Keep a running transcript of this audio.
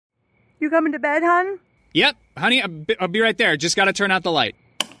You coming to bed, hon? Yep, honey, I'll be right there. Just gotta turn out the light.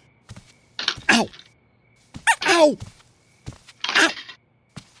 Ow! Ow! Ow!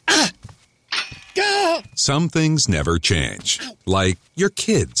 Ah! Ah! Some things never change. Like your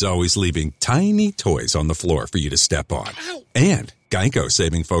kids always leaving tiny toys on the floor for you to step on. And Geico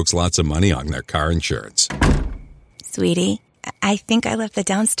saving folks lots of money on their car insurance. Sweetie, I think I left the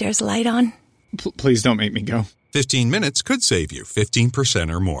downstairs light on. Please don't make me go. 15 minutes could save you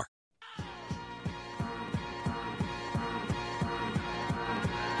 15% or more.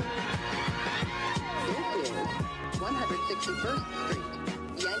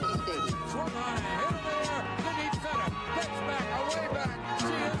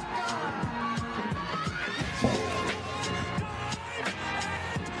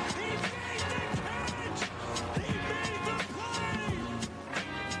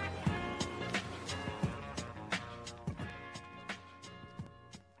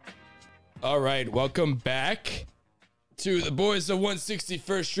 All right, welcome back to the Boys of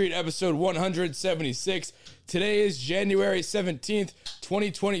 161st Street, episode 176. Today is January 17th,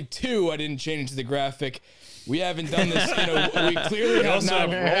 2022. I didn't change the graphic. We haven't done this in a we clearly have also not.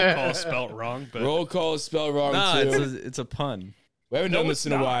 have roll call spelt wrong, but Roll call is spelled wrong too. It's a pun. We haven't done this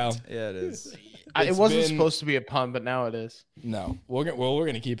in a while. Yeah, it is. It wasn't supposed to be a pun, but now it is. No, we're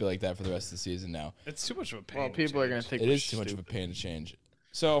gonna keep it like that for the rest of the season now. it's too much of a pain. Well, people are going to think It we're is too much of a stupid. pain to change.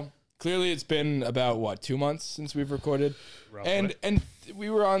 So clearly, it's been about 2 months since we've recorded, Roughly. and we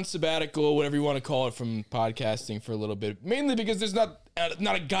were on sabbatical, whatever you want to call it, from podcasting for a little bit. Mainly because there's not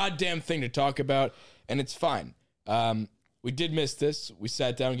a goddamn thing to talk about, and it's fine. We did miss this. We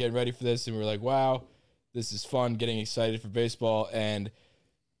sat down getting ready for this, and we were like, "Wow, this is fun." Getting excited for baseball, and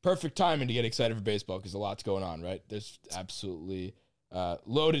perfect timing to get excited for baseball because a lot's going on, right? There's absolutely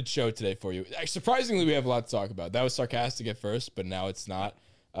loaded show today for you. Surprisingly, we have a lot to talk about. That was sarcastic at first, but now it's not.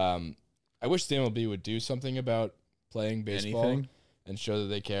 I wish the MLB would do something about playing baseball and show that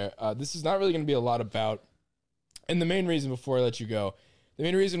they care. This is not really going to be a lot about, and the main reason before I let you go, the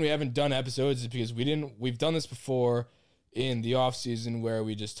main reason we haven't done episodes is because we've done this before in the off season where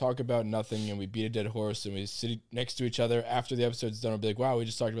we just talk about nothing and we beat a dead horse and we sit next to each other after the episode's done. We'll be like, wow, we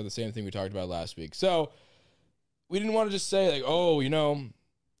just talked about the same thing we talked about last week. So we didn't want to just say like, oh,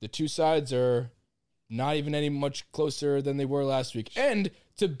 the two sides are not even any much closer than they were last week. And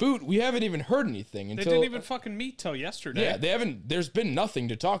to boot, we haven't even heard anything until they didn't even fucking meet till yesterday. Yeah, they haven't. There's been nothing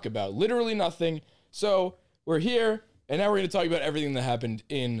to talk about, literally nothing. So we're here, and now we're going to talk about everything that happened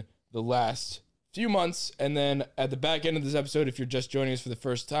in the last few months. And then at the back end of this episode, if you're just joining us for the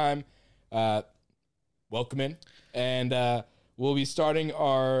first time, welcome in. And we'll be starting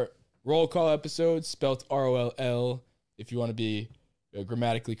our roll call episode, spelt ROLL, if you want to be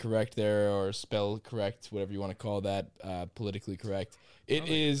grammatically correct there, or spell correct, whatever you want to call that, politically correct. It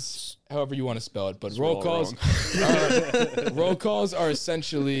is however you want to spell it, but roll calls are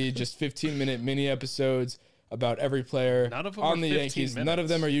essentially just 15-minute mini episodes about every player None of them on are the 15 Yankees. minutes. None of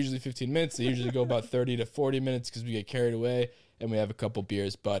them are usually 15 minutes. They usually go about 30 to 40 minutes because we get carried away and we have a couple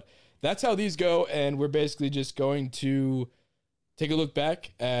beers. But that's how these go, and we're basically just going to take a look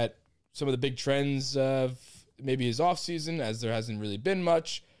back at some of the big trends of maybe his offseason, as there hasn't really been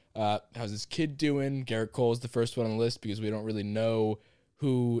much. How's his kid doing? Garrett Cole's the first one on the list because we don't really know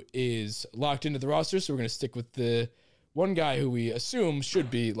who is locked into the roster, so we're going to stick with the one guy who we assume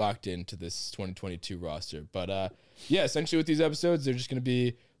should be locked into this 2022 roster. But yeah, essentially with these episodes, they're just going to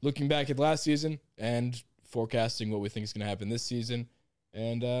be looking back at last season and forecasting what we think is going to happen this season.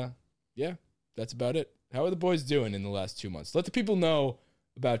 And yeah, that's about it. How are the boys doing in the last 2 months? Let the people know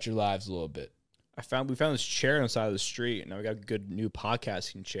about your lives a little bit. We found this chair on the side of the street, and now we got a good new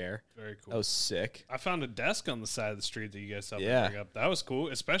podcasting chair. Very cool. That was sick. I found a desk on the side of the street that you guys helped me Yeah. bring up. That was cool,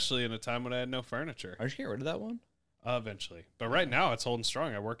 especially in a time when I had no furniture. Aren't you getting rid of that one? Eventually. But right now, it's holding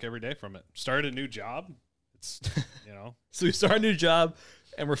strong. I work every day from it. Started a new job. It's, So we started a new job,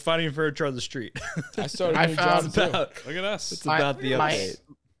 and we're finding furniture on the street. I started a I new found job too. look at us. It's about the update.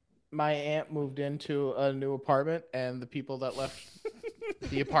 My aunt moved into a new apartment, and the people that left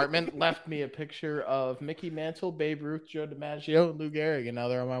the apartment left me a picture of Mickey Mantle, Babe Ruth, Joe DiMaggio, and Lou Gehrig, and now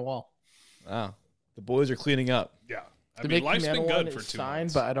they're on my wall. Wow. The boys are cleaning up. Yeah. I The mean, Mickey life's been Mantle one good for is 2 signed,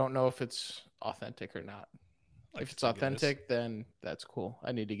 months. but I don't know if it's authentic or not. Like If it's to think it is. authentic, then that's cool.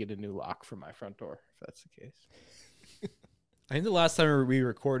 I need to get a new lock for my front door, if that's the case. I think the last time we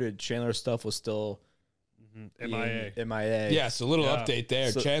recorded, Chandler's stuff was still MIA. MIA. Yeah, so a little Yeah. update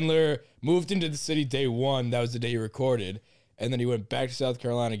there. So- Chandler moved into the city day one. That was the day he recorded. And then he went back to South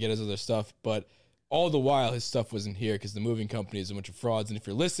Carolina to get his other stuff. But All the while, his stuff wasn't here because the moving company is a bunch of frauds. And if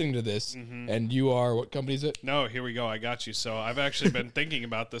you're listening to this, and you are, what company is it? No, here we go. I got you. So I've actually been thinking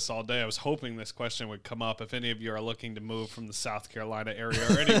about this all day. I was hoping this question would come up. If any of you are looking to move from the South Carolina area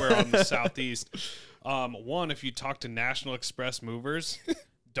or anywhere on the Southeast, one, if you talk to National Express movers,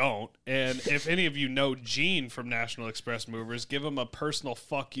 don't. And if any of you know Gene from National Express Movers, give him a personal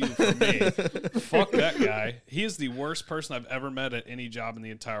fuck you from me. Fuck that guy. He is the worst person I've ever met at any job in the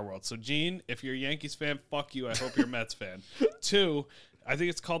entire world. So Gene, if you're a Yankees fan, fuck you. I hope you're a Mets fan. 2, I think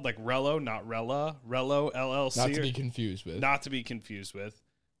it's called like Rello, not Rella. Rello LLC. Not to be confused with. Not to be confused with.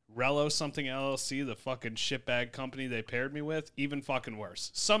 Rello something LLC, the fucking shitbag company they paired me with, even fucking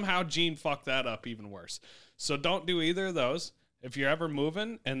worse. Somehow Gene fucked that up even worse. So don't do either of those. If you're ever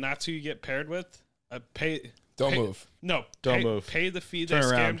moving and that's who you get paired with, Don't move. No, Don't move. Pay the fee Turn they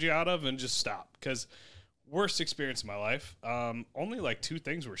around. scammed you out of and just stop. Because worst experience of my life. Only like 2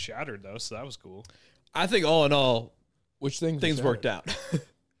 things were shattered though, so that was cool. I think all in all, Which things worked out.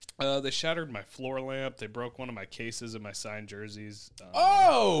 They shattered my floor lamp. They broke one of my cases of my signed jerseys.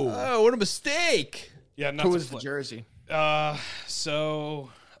 Oh, what a mistake. Yeah, not Who to was the jersey? So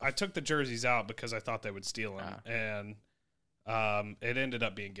I took the jerseys out because I thought they would steal them, and it ended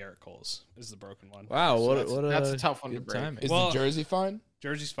up being Garrett Cole's. Is the broken one. Wow, That's a tough one to good break. timing. Is Well- the jersey fine?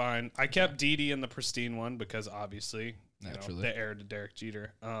 Jersey's fine. I kept Didi in the pristine one because obviously, Naturally. the heir to Derek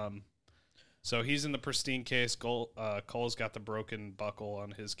Jeter. So he's in the pristine case. Cole's got the broken buckle on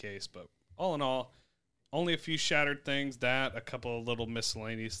his case, but all in all, only a few shattered things. That a couple of little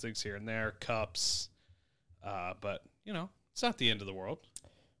miscellaneous things here and there, cups. But it's not the end of the world.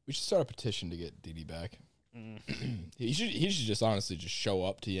 We should start a petition to get Didi back. He should just honestly just show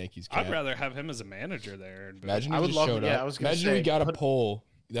up to Yankees camp. I'd rather have him as a manager there. Imagine he I would just love showed it. Yeah, up. I was gonna Imagine say, we got a put- poll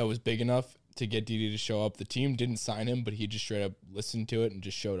that was big enough to get Didi to show up. The team didn't sign him, but he just straight up listened to it and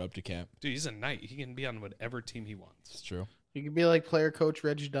just showed up to camp. Dude, he's a knight. He can be on whatever team he wants. It's true. You could be like player coach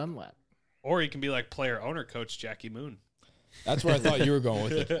Reggie Dunlap. Or he can be like player owner coach Jackie Moon. That's where I thought you were going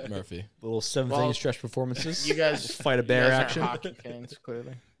with it, Murphy. Little 7th Well, inning stretch performances. You guys fight a you bear guys are action. hockey fans,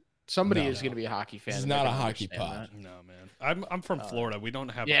 clearly. Somebody No. is going to be a hockey fan. This is and not they're a gonna hockey understand pod. No, man. I'm from Florida. We don't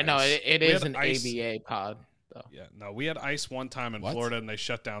have that. Yeah, ice. no, it We is had an ice. ABA pod. Though. Yeah, no, we had ice one time in What? Florida, and they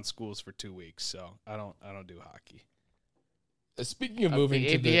shut down schools for 2 weeks. So I don't do hockey. Speaking of moving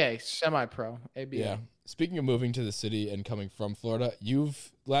the to the ABA, semi-pro ABA. yeah, speaking of moving to the city and coming from Florida,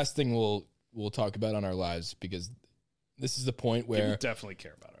 last thing we'll talk about on our lives, because this is the point People where definitely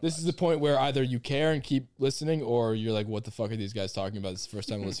care about it. this is the point where either you care and keep listening, or you're like, what the fuck are these guys talking about? This is the first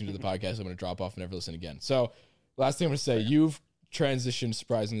time I'm listening to the podcast. I'm going to drop off and never listen again. So last thing I'm going to say, you've transitioned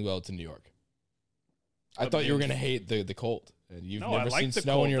surprisingly well to New York. I thought you were going to hate the cold. And you've No, I never like seen the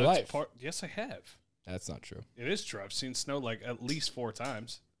snow cold. in your That's life. yes, I have. That's not true. It is true. I've seen snow like at least 4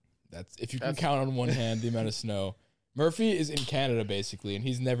 times. That's if you can count on one hand the amount of snow. Murphy is in Canada basically, and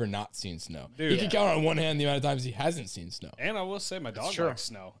he's never not seen snow. Dude. He can count on one hand the amount of times he hasn't seen snow. And I will say, my dog true. likes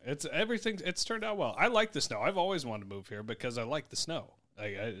snow. It's everything. It's turned out well. I like the snow. I've always wanted to move here because I like the snow.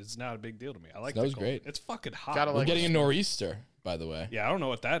 It's not a big deal to me. I like Snow's the cold. great. It's fucking hot. Gotta We're like getting a nor'easter, by the way. Yeah, I don't know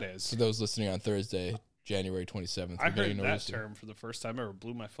what that is. For those listening on Thursday, January 27th, I we're getting heard a that nor'easter. term for the first time ever.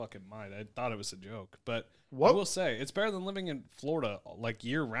 Blew my fucking mind. I thought it was a joke, but I What? will say it's better than living in Florida like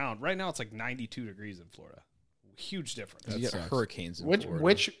year round. Right now it's like 92 degrees in Florida. Huge difference. You get sucks. hurricanes in Which Florida.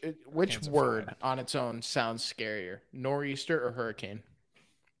 which Hurricanes are word fine. on its own sounds scarier? Nor'easter or hurricane?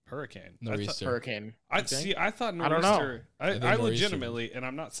 Hurricane. Nor'easter. Hurricane. I you think? see. I thought I don't know. nor'easter. I, think I nor'easter legitimately, and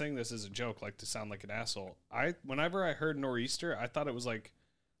I'm not saying this as a joke, like to sound like an asshole. Whenever I heard nor'easter, I thought it was like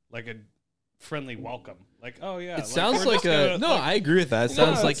a friendly welcome. Like, oh yeah, It sounds we're like just gonna, a no. I agree with that. It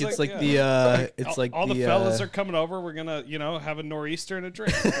sounds No, like it's it's like, like the it's like all the the fellas are coming over. We're gonna have a nor'easter and a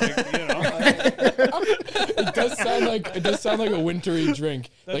drink. Like, It does sound like a wintry drink,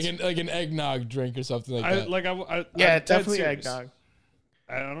 like an eggnog drink or something like that. Yeah, I'm dead definitely serious. eggnog.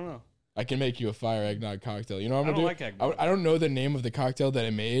 I don't know. I can make you a fire eggnog cocktail. You know what I'm I gonna don't do? like eggnog. I don't know the name of the cocktail that I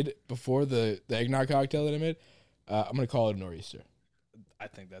made before the eggnog cocktail that I made. I'm gonna call it a nor'easter. I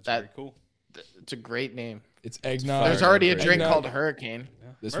think that's That- very cool. It's a great name. It's eggnog. There's already a drink Eggnog. called Hurricane.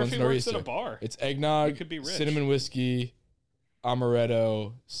 This Murphy one's works nor'easter. at a bar. It's eggnog, You could be rich. cinnamon whiskey,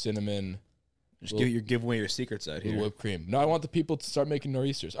 amaretto, cinnamon, just you're giving away your secrets out little here. whipped cream. No, I want the people to start making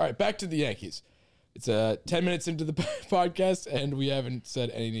nor'easters. All right, back to the Yankees. It's 10 minutes into the podcast, and we haven't said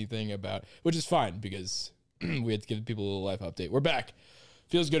anything about, which is fine because we had to give people a little life update. We're back.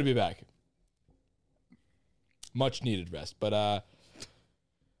 Feels good to be back. Much needed rest. But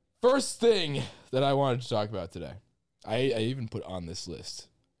first thing that I wanted to talk about today, I even put on this list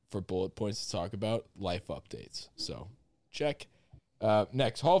for bullet points to talk about life updates. So check.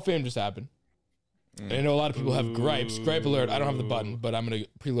 Next, Hall of Fame just happened. And I know a lot of people have gripes. Gripe alert. I don't have the button, but I'm going to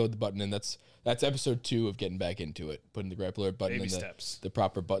preload the button, and that's episode 2 of getting back into it. Putting the gripe alert button Baby and steps. the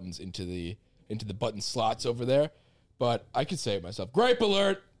proper buttons into the button slots over there. But I could say it myself. Gripe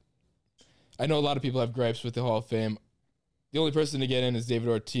alert! I know a lot of people have gripes with the Hall of Fame. The only person to get in is David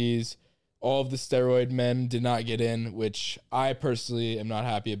Ortiz. All of the steroid men did not get in, which I personally am not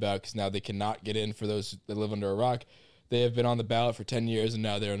happy about because now they cannot get in for those that live under a rock. They have been on the ballot for 10 years, and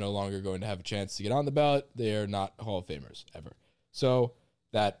now they are no longer going to have a chance to get on the ballot. They are not Hall of Famers ever. So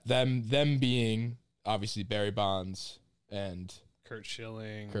that them being obviously Barry Bonds and Kurt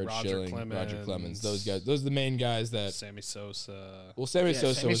Schilling, Roger Clemens, those guys. Those are the main guys that. Sammy Sosa. Well, Sammy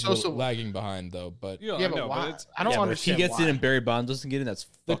Sosa was Sosa lagging behind though, but Yeah, Yeah, I but know, why? but it's I don't If he understand gets why. in and Barry Bonds doesn't get in, that's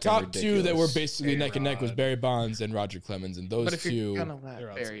the fucking top ridiculous. two that were basically neck and neck was A-Rod. Barry Bonds and Roger Clemens, and those But if two. you're gonna let They're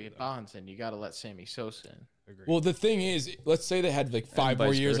Barry outside, though. Bonds in, you gotta let Sammy Sosa in. Agreed. Well, the thing is, let's say they had like 5 more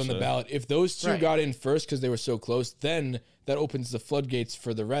vice years on the versa. ballot. If those two Right. got in first because they were so close, then that opens the floodgates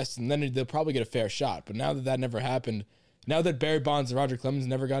for the rest, and then they'll probably get a fair shot. But now that never happened, now that Barry Bonds and Roger Clemens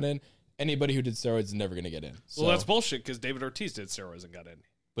never got in, anybody who did steroids is never going to get in. So, Well, that's bullshit because David Ortiz did steroids and got in.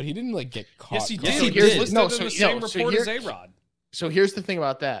 but he didn't like get caught. Yes, he caught. did. he He did. was listed No, in so- the same no, so report as here- A-Rod. So here's the thing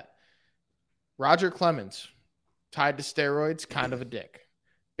about that. Roger Clemens, tied to steroids, kind of a dick.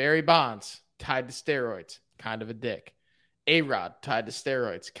 Barry Bonds, tied to steroids, kind of a dick. A-Rod, tied to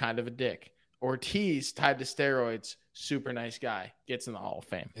steroids, kind of a dick. Ortiz, tied to steroids, super nice guy, gets in the Hall of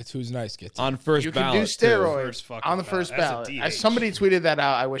Fame. It's who's nice gets in. on first You can ballot. do too. steroids First fucking on the first ballot, as a ballot. DH. Somebody tweeted that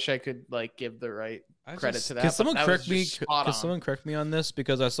out. I wish I could like give the right I credit just- to that. Can but someone that correct was me? just spot Can on. someone correct me on this?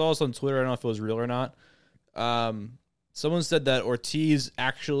 Because I saw this on Twitter. I don't know if it was real or not. Someone said that Ortiz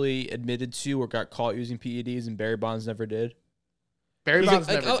actually admitted to or got caught using PEDs, and Barry Bonds never did. Barry Bonds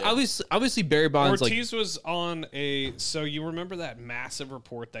Like, never did. obviously, Barry Bonds Ortiz was on a. So you remember that massive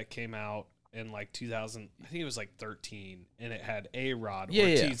report that came out in like 2000? I think it was like 13, and it had A-Rod, Yeah,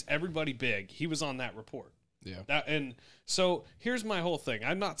 yeah. Ortiz, everybody big. He was on that report. Yeah. And so here's my whole thing.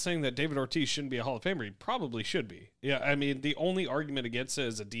 I'm not saying that David Ortiz shouldn't be a Hall of Famer. He probably should be. Yeah, I mean, the only argument against it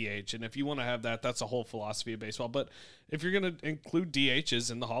is a DH, and if you want to have that, that's a whole philosophy of baseball. But if you're going to include DHs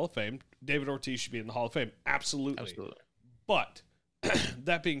in the Hall of Fame, David Ortiz should be in the Hall of Fame. Absolutely. Absolutely. But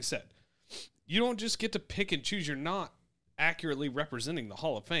that being said, you don't just get to pick and choose. You're not accurately representing the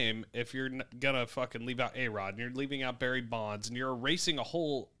Hall of Fame if you're gonna fucking leave out A-Rod and you're leaving out Barry Bonds and you're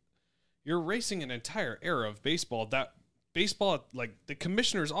erasing an entire era of baseball that baseball, like the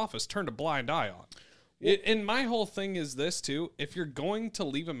commissioner's office, turned a blind eye on. And my whole thing is this too: if you're going to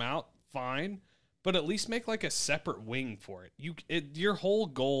leave them out, fine, but at least make like a separate wing for it. Your whole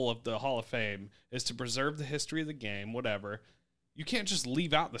goal of the Hall of Fame is to preserve the history of the game, whatever. You can't just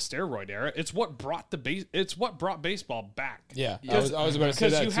leave out the steroid era. It's what brought brought baseball back. Yeah, I was about to say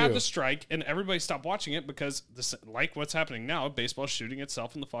Because that you too. had the strike and everybody stopped watching it because like what's happening now, baseball's shooting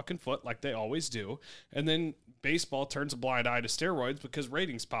itself in the fucking foot like they always do. And then baseball turns a blind eye to steroids because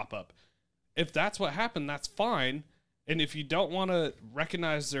ratings pop up. If that's what happened, that's fine. And if you don't want to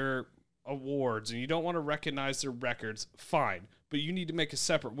recognize their awards and you don't want to recognize their records, fine. But you need to make a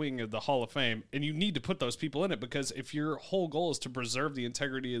separate wing of the Hall of Fame, and you need to put those people in it because if your whole goal is to preserve the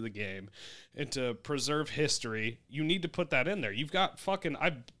integrity of the game and to preserve history, you need to put that in there. You've got fucking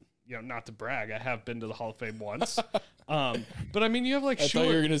not to brag, I have been to the Hall of Fame once, but I mean, you have like I thought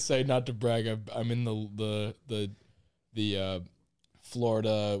you were gonna say, not to brag, I'm in the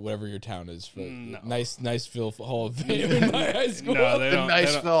Florida, whatever your town is, for Niceville Hall of Fame in my high school. No, they the don't.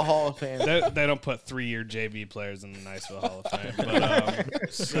 Niceville Hall of Fame. They don't put 3-year JV players in the Niceville Hall of Fame.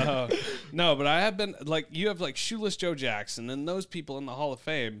 But but I have been like, you have like Shoeless Joe Jackson and those people in the Hall of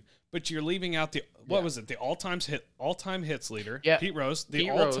Fame, but you're leaving out the all-time hits leader, Yeah. Pete Rose, the Pete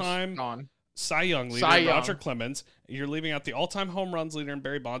Rose, all-time gone. Cy Young leader, Cy Young. Roger Clemens. You're leaving out the all-time home runs leader in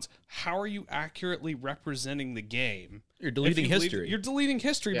Barry Bonds. How are you accurately representing the game? You're deleting history. You're deleting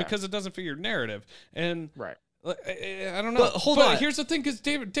history Yeah. because it doesn't fit your narrative. And Right. I don't know. But hold on. Here's the thing, because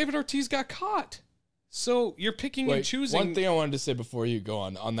David Ortiz got caught. So you're picking and Wait, choosing. one thing I wanted to say before you go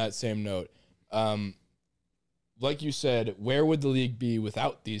on that same note, like you said, where would the league be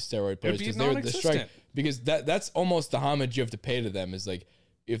without these steroid players? be Because they were the non-existent. strike. Because that's almost the homage you have to pay to them. Is like,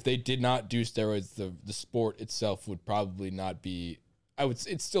 if they did not do steroids, the sport itself would probably not be.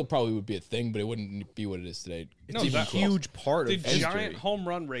 It still probably would be a thing, but it wouldn't be what it is today. No, It's a that- huge part the of history. giant home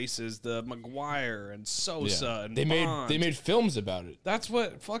run races, the McGuire and Sosa and they Bonds. made films about it. That's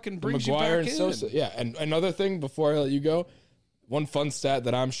what fucking brings McGuire you and back in. Sosa. Yeah, and another thing before I let you go, one fun stat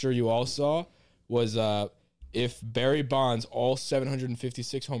that I'm sure you all saw was if Barry Bonds, all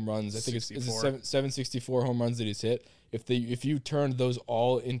 756 home runs, I think it's 764 home runs that he's hit. If you turned those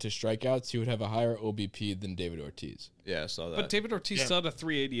all into strikeouts, he would have a higher OBP than David Ortiz. Yeah, I saw that. But David Ortiz still had a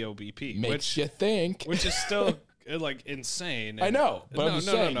 380 OBP. Makes you think. Which is still like insane. I know, but I'm just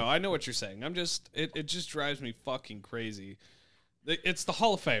saying. No. I know what you're saying. It just drives me fucking crazy. It's the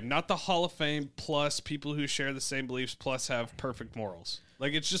Hall of Fame, not the Hall of Fame plus people who share the same beliefs plus have perfect morals.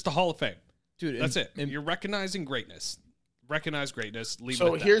 Like, it's just the Hall of Fame. Dude, that's it. You're recognizing greatness. Recognize greatness. Leave it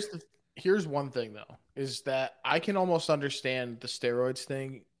at that. Here's one thing though, is that I can almost understand the steroids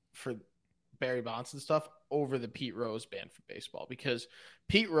thing for Barry Bonds and stuff over the Pete Rose ban for baseball, because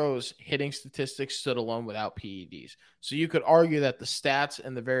Pete Rose hitting statistics stood alone without PEDs. So you could argue that the stats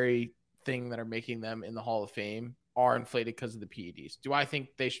and the very thing that are making them in the Hall of Fame are inflated because of the PEDs. Do I think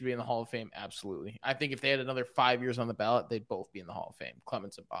they should be in the Hall of Fame? Absolutely. I think if they had another 5 years on the ballot, they'd both be in the Hall of Fame,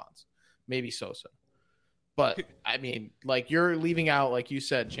 Clemens and Bonds. Maybe Sosa. But, I mean, like, you're leaving out, like you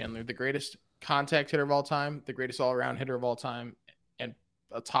said, Chandler, the greatest contact hitter of all time, the greatest all-around hitter of all time, and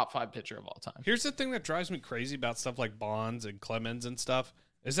a top 5 pitcher of all time. Here's the thing that drives me crazy about stuff like Bonds and Clemens and stuff,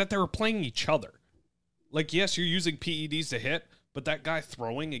 is that they were playing each other. Like, yes, you're using PEDs to hit, but that guy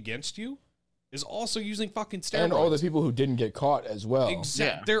throwing against you is also using fucking steroids. And all the people who didn't get caught as well.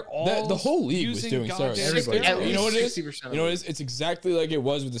 Exactly. Yeah. They're all the whole league was doing steroids. You know what it is? You know what it is? It's exactly like it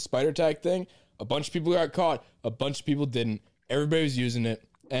was with the spider tag thing. A bunch of people got caught. A bunch of people didn't. Everybody was using it.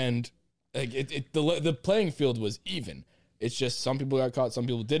 And like the playing field was even. It's just some people got caught, some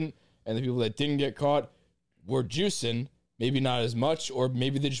people didn't. And the people that didn't get caught were juicing. Maybe not as much, or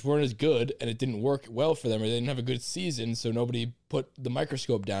maybe they just weren't as good and it didn't work well for them, or they didn't have a good season, so nobody put the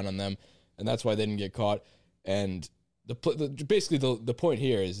microscope down on them. And that's why they didn't get caught. And basically the point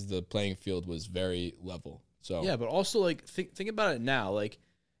here is the playing field was very level. So yeah, but also like think about it now. Like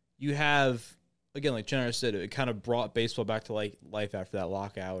you have, again, like Jenner said, it kind of brought baseball back to like life after that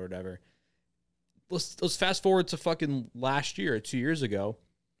lockout or whatever. Let's fast forward to fucking last year, 2 years ago,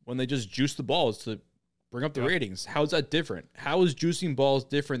 when they just juiced the balls to bring up the ratings. How's that different? How is juicing balls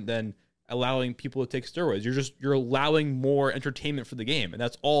different than allowing people to take steroids? You're allowing more entertainment for the game, and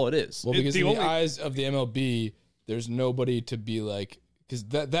that's all it is. Well, because in the eyes of the MLB, there's nobody to be like, because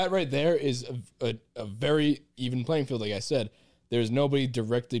that right there is a very even playing field. Like I said, there's nobody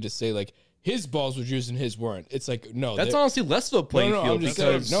directly to say like his balls were juiced and his weren't. It's like no, that's honestly less of a playing field. I'm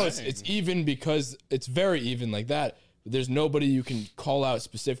just saying, it's even because it's very even like that. But there's nobody you can call out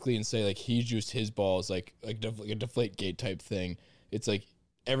specifically and say like he juiced his balls like a deflate gate type thing. It's like.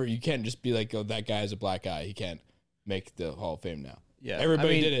 You can't just be like, oh, that guy has a black eye. He can't make the Hall of Fame now. Yeah,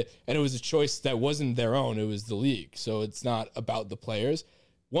 everybody did it, and it was a choice that wasn't their own. It was the league, so it's not about the players.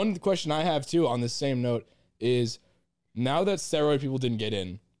 One question I have too on the same note is, now that steroid people didn't get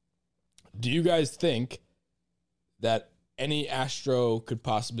in, do you guys think that any Astro could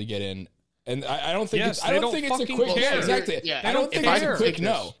possibly get in? And I don't think I don't think it's a quick no. Exactly. Yeah, I don't think it's a quick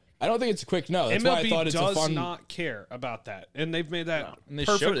no. I don't think it's a quick no. That's why I thought it's a fun. MLB does not care about that, and they've made that they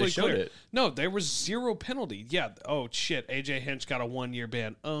perfectly showed clear. It. No, there was zero penalty. Yeah. Oh shit. AJ Hinch got a 1 year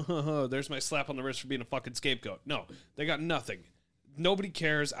ban. There's my slap on the wrist for being a fucking scapegoat. No, they got nothing. Nobody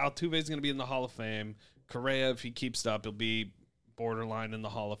cares. Altuve's going to be in the Hall of Fame. Correa, if he keeps it up, he'll be borderline in the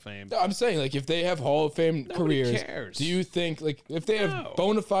Hall of Fame. No, I'm saying like if they have Hall of Fame careers, cares. Do you think like if they have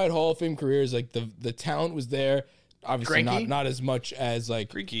bona fide Hall of Fame careers, like the talent was there? Obviously not as much as like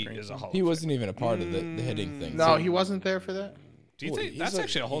Greinke is a Hall of He wasn't even a part of the hitting thing. No, he wasn't there for that. Do you think that's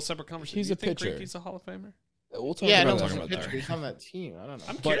actually a whole separate conversation? He's a pitcher. He's a Hall of Famer. We'll talk about that. He's a pitcher. He's on that team. I don't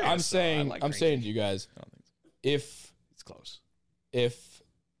know. But I'm saying to you guys, if it's close, if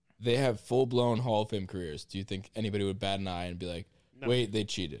they have full blown Hall of Fame careers, do you think anybody would bat an eye and be like, wait, they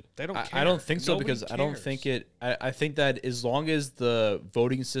cheated? They don't care. I don't think so. Nobody because cares. I don't think it. I think that as long as the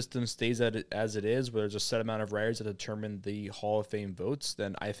voting system stays as it is, where there's a set amount of writers that determine the Hall of Fame votes,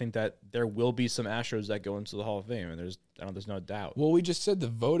 then I think that there will be some Astros that go into the Hall of Fame, and there's no doubt. Well, we just said the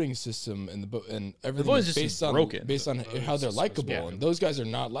voting system and everything is based on how they're likable, and those guys are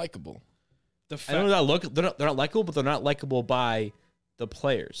not likable. I know they're not likable, but they're not likable by the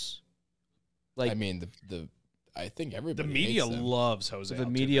players. Like I mean I think everybody. The media loves Jose. The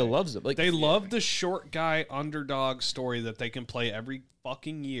media loves it. Like they love the short guy underdog story that they can play every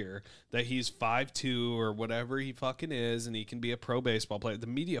fucking year. That he's 5'2" or whatever he fucking is, and he can be a pro baseball player. The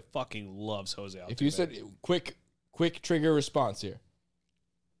media fucking loves Jose Altuve. If you said quick trigger response here,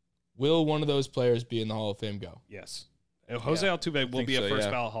 will one of those players be in the Hall of Fame? Go. Yes, Jose Altuve will be a first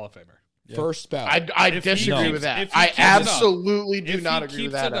ballot Hall of Famer. Yeah. First ballot. I disagree with that. I absolutely do not agree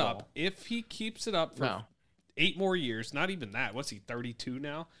with that at all. If he keeps it up for 8 more years, not even that. What's he, 32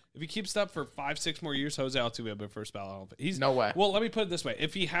 now? If he keeps that for 5-6 more years, Jose Altuve will be first ballot Hall of Fame. He's No way. Well, let me put it this way: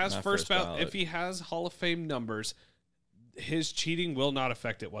 if he has Not first first ballot, ballot. if he has Hall of Fame numbers, his cheating will not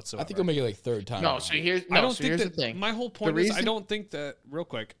affect it whatsoever. I think he'll make it like third time. No, around. so here's I don't so think here's that. the thing. My whole point is, I reason- don't think that. Real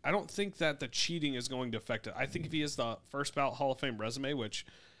quick, I don't think that the cheating is going to affect it. I think if he has the first ballot Hall of Fame resume, which,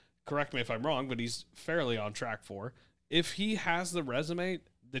 correct me if I'm wrong, but he's fairly on track for. If he has the resume,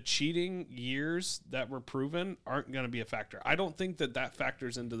 the cheating years that were proven aren't going to be a factor. I don't think that that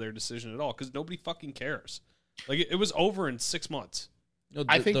factors into their decision at all because nobody fucking cares. Like it was over in 6 months. No,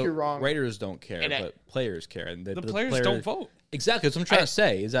 I think you're wrong. Writers don't care, And but players care. And The players don't vote. Exactly. That's what I'm trying to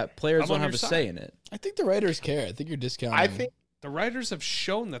say, is that players I'm don't on have your a side. say in it. I think the writers care. I think you're discounting. I think The writers have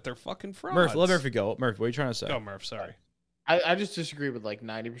shown that they're fucking frauds. Murph, let Murphy go. Murphy, what are you trying to say? Go, Murph. Sorry. I just disagree with like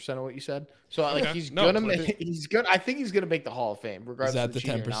 90% of what you said. So like Okay. he's No, gonna please. make, he's good. I think he's gonna make the Hall of Fame is regardless. that of the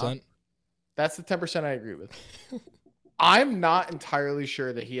cheating or not. 10%? That's the 10% I agree with. I'm not entirely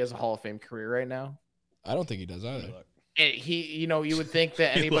sure that he has a Hall of Fame career right now. I don't think he does either. And you would think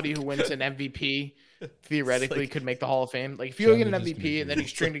that anybody who wins an MVP theoretically could make the Hall of Fame. Like if you get an Jeremy just MVP made and then me- you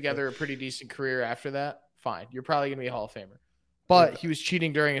string together a pretty decent career after that, fine. You're probably gonna be a Hall of Famer. But he was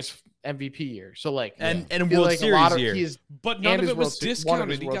cheating during his MVP year, so like And I feel World like Series a lot of year. he's But none And of his it was World Series- one of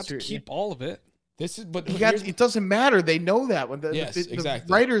his discounted. He World got to Series, keep all of it. This is, but he got, here's- it doesn't matter. They know that when the, Yes, the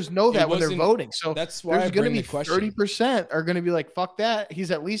exactly. writers know It that when they're wasn't- voting. So that's why I there's going to bring be the question. 30% are going to be like, fuck that.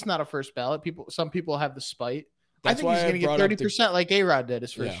 He's at least not a first ballot. Some people have the spite. I That's think why he's I going to get brought up the- 30% like A-Rod did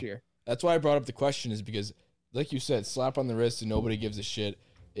his first Yeah. year. That's why I brought up the question, is because, like you said, slap on the wrist and nobody gives a shit.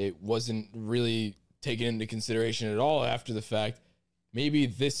 It wasn't really taken into consideration at all after the fact. Maybe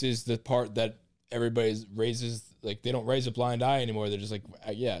this is the part that everybody raises, like they don't raise a blind eye anymore. They're just like,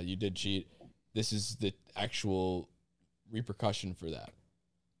 yeah, you did cheat. This is the actual repercussion for that.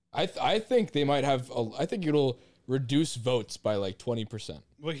 I think they might have. I think it'll reduce votes by like 20%.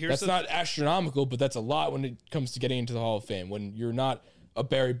 Well, here's That's the not astronomical, but that's a lot when it comes to getting into the Hall of Fame. When you're not a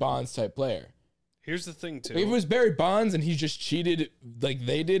Barry Bonds type player. here's the thing too. If it was Barry Bonds and he just cheated like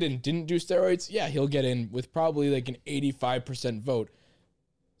they did and didn't do steroids, yeah, he'll get in with probably like an 85% vote.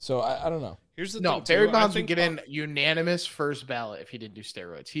 So I don't know. Here's the No, thing Barry too. Bonds I would think get in unanimous first ballot if he didn't do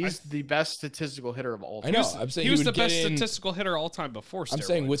steroids. He's the best statistical hitter of all I time. know. I'm saying he was would the get best in- statistical hitter all time before steroids. I'm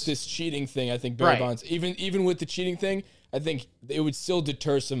saying with this cheating thing, I think Barry Right. Bonds, even with the cheating thing, I think it would still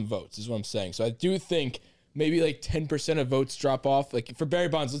deter some votes, is what I'm saying. So I do think maybe like 10% of votes drop off. Like for Barry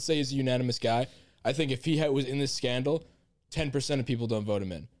Bonds, let's say he's a unanimous guy. I think if he was in this scandal, 10% of people don't vote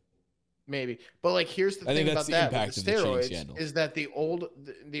him in. Maybe, but like here's the I thing think about that's the that impact with of the cheating steroids scandal. is that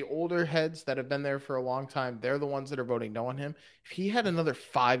the older heads that have been there for a long time, they're the ones that are voting no on him. If he had another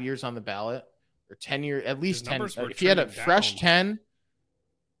 5 years on the ballot or 10 years, at least 10, numbers were if he had a trending fresh down. 10,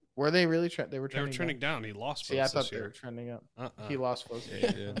 were they really? They were They were trending. trending down. He lost See, I votes thought this they were year. trending up. Uh-uh. He lost votes.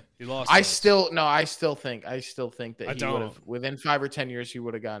 He lost. I votes. still think I that he would don't. have within 5 or 10 years he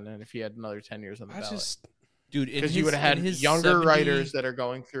would have gotten in if he had another 10 years on the I ballot. just Dude, in Because you his- would have in had his younger 70 writers that are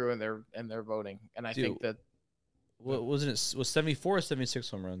going through and they're voting, and I think Dude. that What wasn't it? Was 74 or 76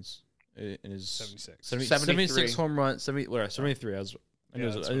 home runs in his 76. 73. 76 home runs? 73. I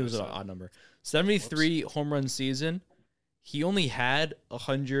knew that's it what was I an said. odd number. 73 home run season. He only had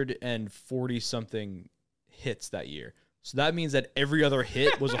 140 something hits that year. So that means that every other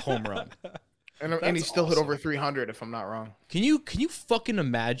hit was a home run. and he That's still hit awesome. over 300 if I'm not wrong. Can you fucking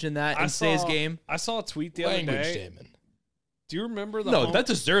imagine that in today's game? I saw a tweet the other Language, day. Damon. Do you remember the No, home- that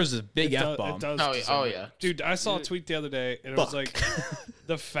deserves a big It F does- bomb. It does Oh, deserve oh, it. yeah. Dude, I saw a tweet the other day, and it was Fuck. like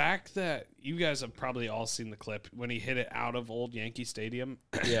the fact that you guys have probably all seen the clip when he hit it out of old Yankee Stadium,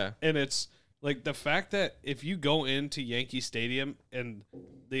 Yeah. and it's like the fact that if you go into Yankee Stadium and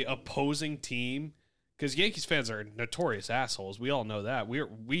the opposing team, because Yankees fans are notorious assholes, we all know that.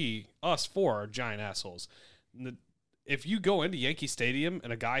 Us four are giant assholes. If you go into Yankee Stadium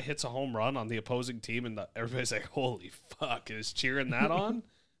and a guy hits a home run on the opposing team and everybody's like, holy fuck, is cheering that on?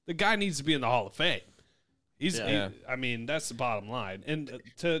 The guy needs to be in the Hall of Fame. I mean, that's the bottom line. And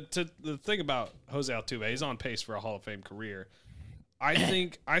to the thing about Jose Altuve, he's on pace for a Hall of Fame career. I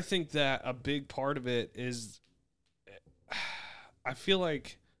think that a big part of it is I feel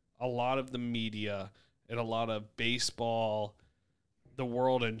like a lot of the media and a lot of baseball, the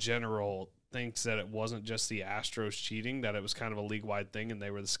world in general, thinks that it wasn't just the Astros cheating, that it was kind of a league-wide thing and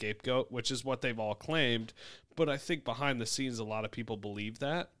they were the scapegoat, which is what they've all claimed. But I think behind the scenes, a lot of people believe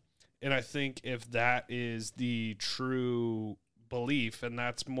that. And I think if that is the true belief, and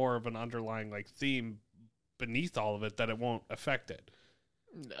that's more of an underlying like theme beneath all of it, that it won't affect it.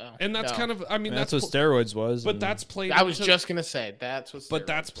 No, And that's no. kind of, I mean, That's that's what steroids was. but and that's played. I was into- just gonna say that's what. but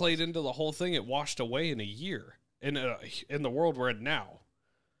that's steroids played was. into the whole thing. It washed away in a year in the world we're in now,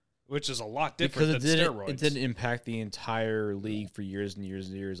 which is a lot different because than it steroids. didn't impact the entire league for years and years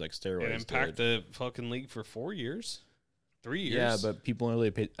and years like steroids. It impacted did. the fucking league for 4 years, 3 years. Yeah, but people don't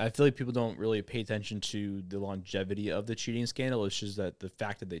really pay. I feel like people don't really pay attention to the longevity of the cheating scandal. It's just that the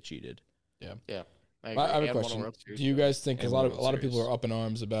fact that they cheated. Yeah, I agree. have a And won question. World Series. Do you guys think? Because a And lot of World people Series. are up in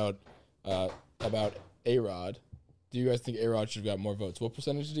arms about A-Rod. Do you guys think A-Rod should have got more votes? What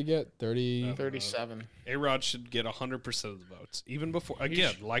percentage did he get? 30. 37? A-Rod should get 100% of the votes, even before.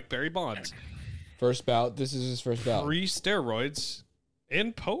 Again, like Barry Bonds, First ballot. This is his first ballot. pre-steroids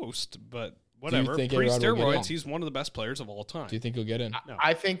and post, but whatever. think A-Rod will get in? Pre-steroids, he's one of the best players of all time. Do you think he'll get in? No.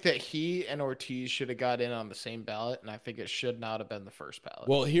 I think that he and Ortiz should have got in on the same ballot, and I think it should not have been the first ballot.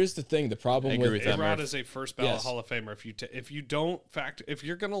 Well, here's the thing. The problem I agree with with that, A-Rod Murph. is a first ballot Yes. Hall of Famer. If you don't if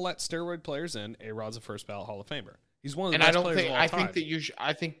you're gonna let steroid players in, A-Rod's a first ballot Hall of Famer. He's one of the and best I don't players think of all I time. think that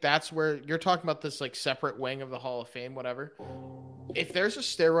I think that's where you're talking about this like separate wing of the Hall of Fame, whatever. If there's a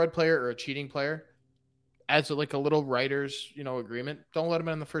steroid player or a cheating player, as like a little writers agreement, don't let him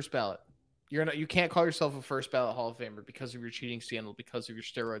in the first ballot. You can't call yourself a first ballot Hall of Famer because of your cheating scandal, because of your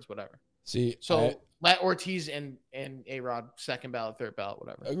steroids, whatever. see. So let Ortiz and A-Rod second ballot, third ballot,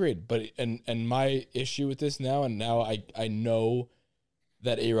 whatever. Agreed, but and my issue with this now I know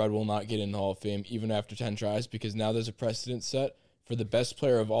that A-Rod will not get in the Hall of Fame even after 10 tries because now there's a precedent set for the best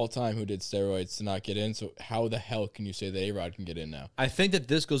player of all time who did steroids to not get in. So how the hell can you say that A-Rod can get in now? I think that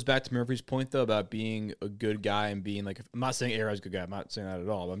this goes back to Murphy's point though about being a good guy and being like. I'm not saying A-Rod's a good guy. I'm not saying that at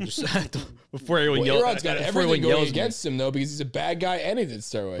all. I'm just before everyone Well, yells. A-Rod's got everything going against him though because he's a bad guy and he did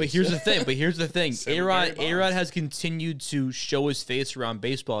steroids. But here's the thing. Same with A-Rod Barry Bonds. has continued to show his face around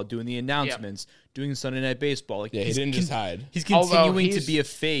baseball, doing the announcements, doing Sunday Night Baseball. Like Yeah, he he's didn't just hide. He's Although continuing to he's- be a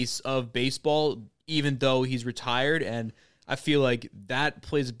face of baseball, even though he's retired, and I feel like that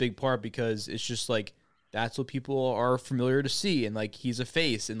plays a big part because it's just like that's what people are familiar to see, and like he's a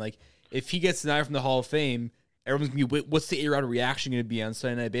face, and like if he gets denied from the Hall of Fame, everyone's gonna be, what's the A-Rod reaction gonna be on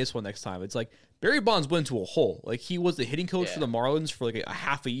Sunday Night Baseball next time? It's like Barry Bonds went into a hole. Like he was the hitting coach for the Marlins for like a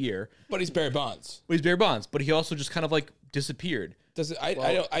half a year. But he's Barry Bonds. But he's Barry Bonds, but he also just kind of like disappeared. Does it,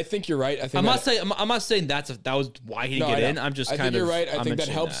 I think you're right. I think I'm not that- saying I'm not saying that was why he didn't No, I get know. in. I'm just I kind think of you're right. I I'm think that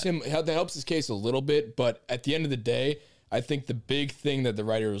mentioning helps him. That helps his case a little bit. But at the end of the day, I think the big thing that the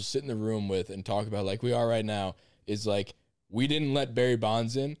writers will sit in the room with and talk about, like we are right now, is like we didn't let Barry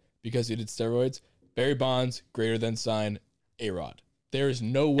Bonds in because he did steroids. Barry Bonds greater than sign A-Rod. There is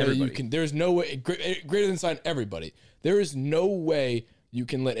no way you Everybody. can. There's no way greater than sign everybody. There is no way you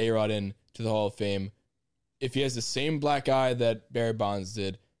can let A-Rod in to the Hall of Fame if he has the same black eye that Barry Bonds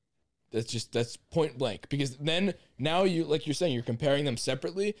did. That's point blank. Because then now you, like you're saying, you're comparing them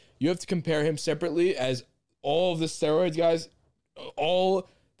separately. You have to compare him separately as all of the steroids guys.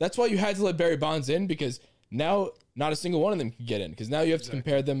 That's why you had to let Barry Bonds in, because now not a single one of them can get in. Because now you have to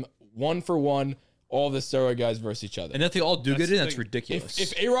compare them one for one, all the steroid guys versus each other. And if they all do That's get the in, that's thing. ridiculous.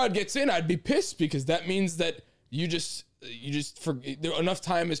 If A-Rod gets in, I'd be pissed because that means that you just enough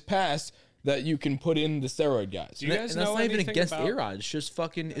time has passed that you can put in the steroid guys. Do you guys and that's know not even anything against about- A-Rod. It's just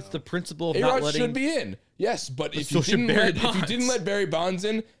fucking. It's the principle of not A-Rod letting. should be in, yes, but if so you, should didn't Barry let, if you Bonds. didn't let Barry Bonds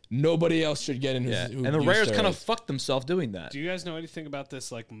in, nobody else should get in. Yeah. Who And the used Raiders kind of steroids. fucked themselves doing that. Do you guys know anything about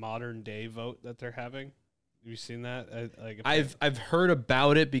this like modern day vote that they're having? Have you seen that? Like, I've heard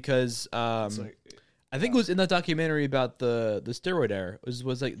about it because it's like, I think it was in that documentary about the steroid era. It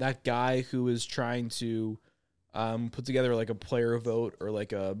was like that guy who was trying to put together like a player vote or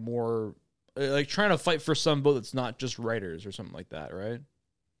like a more like trying to fight for some vote that's not just writers or something like that, right?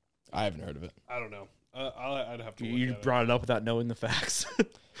 I haven't heard of it. I don't know. I'd have to. Look You at it. brought it up without knowing the facts.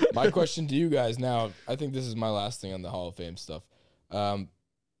 My question to you guys now, I think this is my last thing on the Hall of Fame stuff.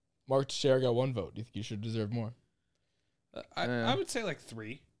 Mark Teixeira got 1 vote. Do you think you should deserve more? I would say like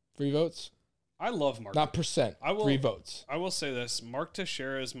 3. 3 votes? I love Mark. Not percent. I will- 3 votes. I will say this: Mark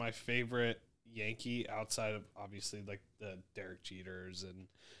Teixeira is my favorite Yankee outside of obviously like the Derek Jeters and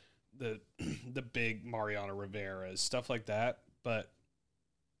the big Mariano Rivera, stuff like that. But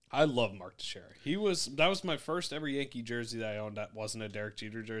I love Mark Teixeira. That was my first ever Yankee jersey that I owned that wasn't a Derek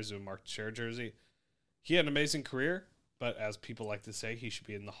Jeter jersey, a Mark Teixeira jersey. He had an amazing career, but as people like to say, he should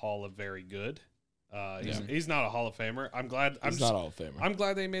be in the Hall of Very Good. He's not a Hall of Famer. I'm glad. He's not a Hall of Famer. I'm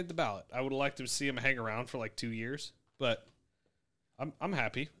glad they made the ballot. I would have liked to see him hang around for like 2 years, but I'm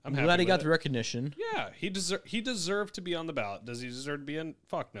happy. I'm happy glad he with got it. the recognition. Yeah, he deserved to be on the ballot. Does he deserve to be in?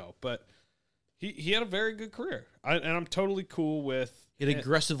 Fuck no. But He had a very good career, and I'm totally cool with. He had an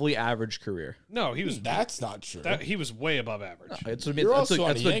aggressively average career. No, he was. That's not true. He was way above average. It's what You're also on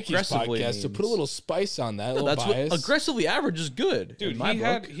that's a what Yankees aggressively podcast, so means. put a little spice on that. A little That's bias. what aggressively average is good. Dude, in my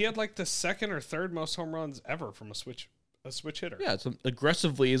book. he had like the second or third most home runs ever from a switch hitter. Yeah, it's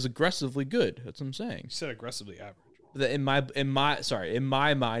aggressively is aggressively good. That's what I'm saying. You said aggressively average. In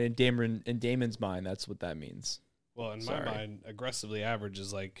my mind, in Damon's mind, that's what that means. Well, in my mind, aggressively average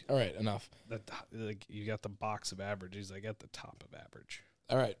is like All right, enough. like you got the box of average. He's like at the top of average.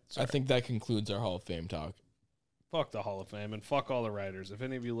 All right, I think that concludes our Hall of Fame talk. Fuck the Hall of Fame and fuck all the writers. If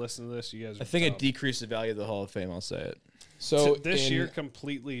any of you listen to this, you guys. I think it decreased the value of the Hall of Fame. I'll say it. So this year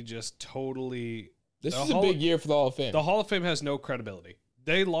completely just totally. This is a big year for the Hall of Fame. The Hall of Fame has no credibility.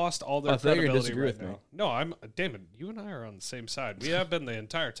 They lost all their I thought you were gonna credibility disagree right with now. No, Damon. You and I are on the same side. We have been the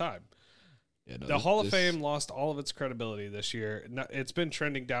entire time. Yeah, no, The Hall of Fame lost all of its credibility this year. It's been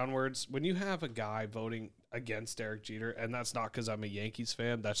trending downwards. When you have a guy voting against Derek Jeter, and that's not because I'm a Yankees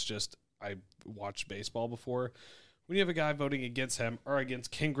fan, that's just I watched baseball before. When you have a guy voting against him or against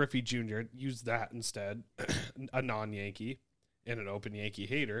Ken Griffey Jr., use that instead, a non-Yankee and an open Yankee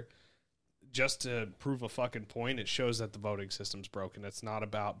hater, just to prove a fucking point, it shows that the voting system's broken. It's not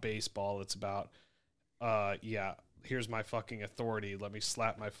about baseball. It's about, here's my fucking authority. Let me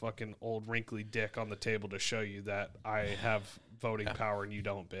slap my fucking old wrinkly dick on the table to show you that I have voting power and you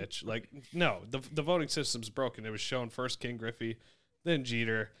don't, bitch. Like, no, the voting system's broken. It was shown first King Griffey, then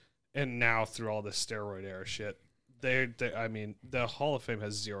Jeter, and now through all this steroid era shit. I mean, the Hall of Fame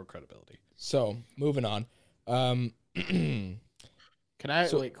has zero credibility. So, moving on. Can I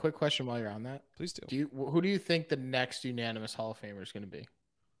wait? Quick question while you're on that. Please do. Who do you think the next unanimous Hall of Famer is going to be?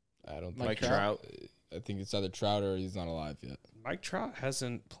 I don't think Mike Trout? I think it's either Trout or he's not alive yet. Mike Trout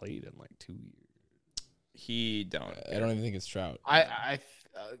hasn't played in like 2 years. He don't. I don't even think it's Trout. I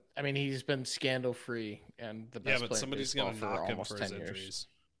mean, he's been scandal free and the best Yeah, but player in somebody's baseball going to for knock him almost for 10 his years. injuries.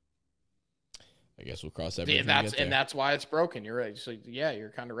 I guess we'll cross that bridge. Yeah, when we get there. that's why it's broken. You're right. So yeah, you're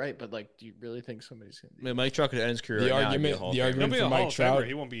kind of right. But like, do you really think somebody's going to? I mean, Mike Trout could end his career. The right now and argument- be a Hall of the Famer. argument- He'll be for a Mike Hall of Trout- Famer.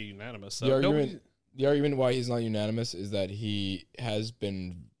 He won't be unanimous. The argument why he's not unanimous is that he has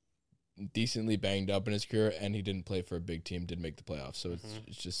been decently banged up in his career, and he didn't play for a big team, didn't make the playoffs. So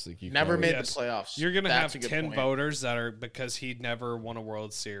it's just like you Never can't made really- the playoffs. You're going to That's have a good 10 point. voters that are because he never won a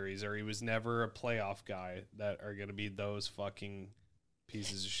World Series or he was never a playoff guy that are going to be those fucking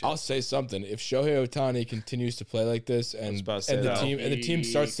pieces of shit. I'll say something. If Shohei Ohtani continues to play like this, was and about to say the that. team He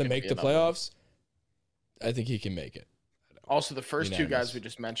starts to can make be the another. playoffs, I think he can make it. Also, the first two Unanimous. guys we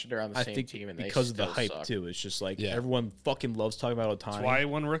just mentioned are on the I same think team, and because they of the still hype suck. too. It's just like Yeah. everyone fucking loves talking about Ohtani. That's why he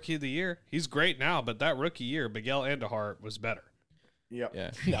won Rookie of the Year. He's great now, but that rookie year, Miguel Andujar was better. Yep.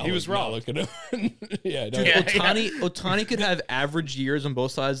 Yeah. No, He was wrong. Look at him. yeah, no, Dude, Yeah, Ohtani could have average years on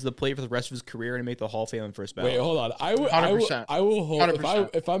both sides of the plate for the rest of his career and make the Hall of Fame in first ballot. Wait, hold on. I will 100%. hold. 100%.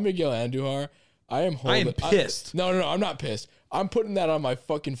 If I'm Miguel Andujar, I am holding. I am pissed. No, I'm not pissed. I'm putting that on my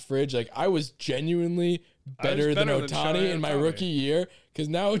fucking fridge. Like I was genuinely better than better than Ohtani Shohei in my Ohtani. rookie year, because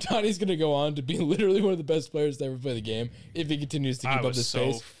now Otani's going to go on to be literally one of the best players to ever play the game if he continues to I keep up was this so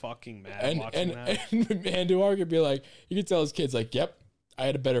pace. fucking mad And watching and that. and Andujar could be like, you could tell his kids like, "Yep, I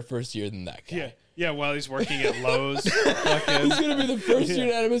had a better first year than that guy." Yeah, while he's working at Lowe's. fucking, He's gonna be the first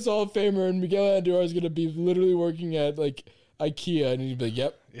unanimous Hall of Famer, and Miguel Andujar is gonna be literally working at like IKEA, and he'd be like,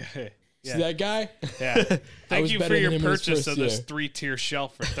 "Yep, yeah. see that guy? Yeah. Thank was you for better your than him in his purchase first of this year. 3-tier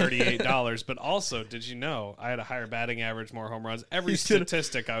shelf for $38. But also, did you know I had a higher batting average, more home runs? Every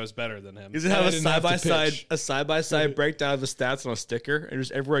statistic, I was better than him. He's gonna have I a didn't have to side by side breakdown of the stats on a sticker, and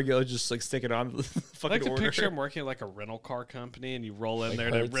just everywhere I go, just like stick it on the I fucking like to order. picture him working at like a rental car company, and you roll in Like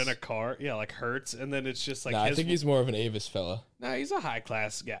there Hertz? to rent a car. Yeah, like Hertz, and then it's just like Nah, I his. think he's more of an Avis fella. No, he's a high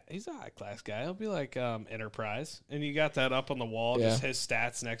class guy. He's a high class guy. He'll be like Enterprise, and you got that up on the wall, just Yeah. his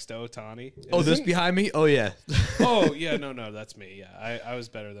stats next to Ohtani. Oh, this behind me? Oh yeah. Oh yeah, no, that's me. Yeah, I was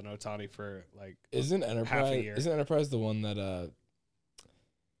better than Ohtani for like Isn't half a Enterprise? year. Isn't Enterprise the one that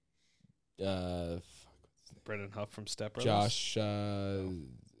Brendan Huff from Step Brothers. Josh?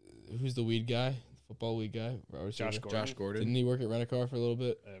 Who's the weed guy? Football weed guy? Josh Gordon. Josh Gordon. Didn't he work at Rent-A-Car for a little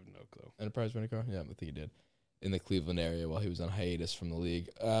bit? I have no clue. Enterprise Rent-A-Car? Yeah, I think he did. In the Cleveland area while he was on hiatus from the league.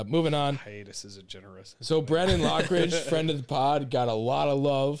 Moving on. Hiatus is a generous. So Brandon Lockridge, friend of the pod, got a lot of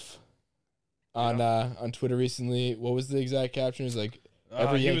love on Twitter recently. What was the exact caption? It was like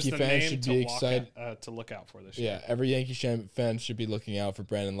every he was Yankee the fan name should to be walk excited. to look out for this year. Yeah, every Yankee fan should be looking out for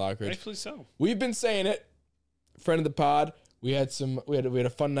Brandon Lockridge. Rightfully so. We've been saying it. Friend of the pod. We had a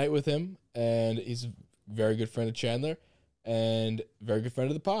fun night with him, and he's a very good friend of Chandler. and very good friend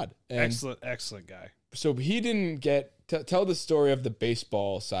of the pod. And Excellent guy. so he didn't get tell the story of the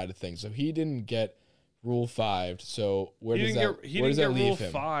baseball side of things. So he didn't get Rule 5. So where does that leave him? Rule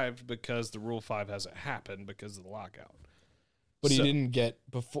 5 because the Rule 5 hasn't happened because of the lockout. But he didn't get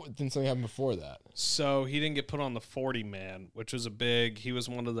before. Didn't something happen before that? So he didn't get put on the 40 man, which was he was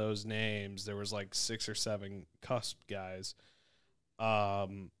one of those names. There was like 6 or 7 cusp guys.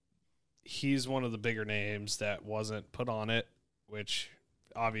 He's one of the bigger names that wasn't put on it, which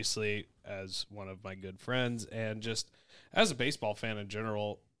obviously, as one of my good friends and just as a baseball fan in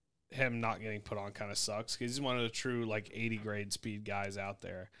general, him not getting put on kind of sucks because he's one of the true like 80 grade speed guys out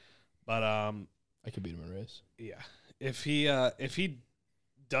there. But I could beat him in a race. Yeah. If he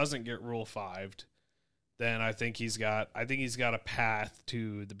doesn't get Rule 5'd, then I think he's got a path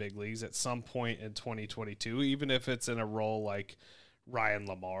to the big leagues at some point in 2022, even if it's in a role like Ryan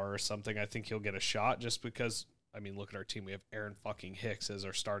Lamar or something. I think he'll get a shot just because, I mean, look at our team. We have Aaron fucking Hicks as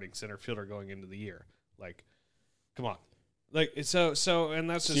our starting center fielder going into the year. Like, come on. Like, so and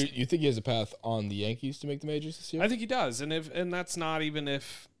that's just. So you think he has a path on the Yankees to make the majors this year? I think he does. And that's not even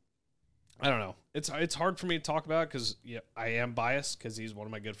if. I don't know. It's hard for me to talk about because I am biased because he's one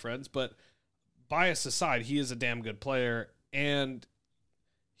of my good friends. But bias aside, he is a damn good player, and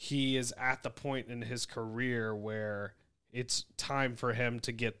he is at the point in his career where it's time for him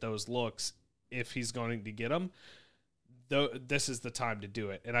to get those looks if he's going to get them. Though this is the time to do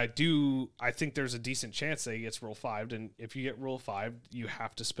it, and I think there's a decent chance that he gets Rule 5'd, and if you get Rule 5, you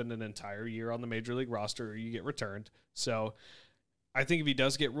have to spend an entire year on the major league roster, or you get returned. So. I think if he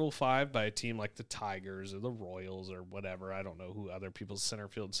does get Rule 5 by a team like the Tigers or the Royals or whatever, I don't know who other people's center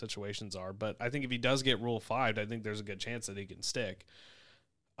field situations are, but I think if he does get Rule 5, I think there's a good chance that he can stick.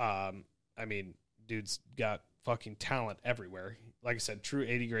 I mean, dude's got fucking talent everywhere. Like I said, true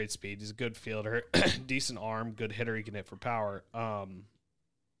 80 grade speed. He's a good fielder, decent arm, good hitter. He can hit for power.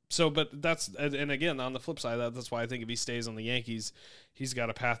 But that's, and again, on the flip side of that, that's why I think if he stays on the Yankees, he's got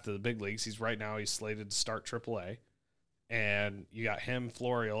a path to the big leagues. He's slated to start AAA. And you got him,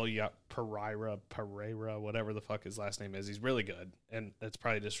 Florial, you got Pereira, whatever the fuck his last name is. He's really good. And it's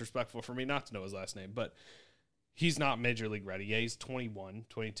probably disrespectful for me not to know his last name, but he's not major league ready. Yeah, he's 21,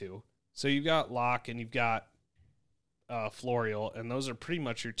 22. So you've got Locke and you've got Florial, and those are pretty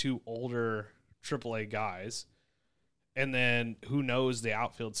much your 2 older AAA guys. And then who knows the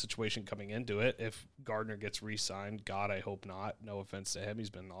outfield situation coming into it. If Gardner gets re-signed, God, I hope not. No offense to him. He's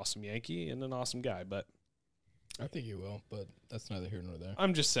been an awesome Yankee and an awesome guy, but I think he will, but that's neither here nor there.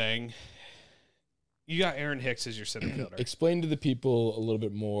 I'm just saying, you got Aaron Hicks as your center fielder. Explain to the people a little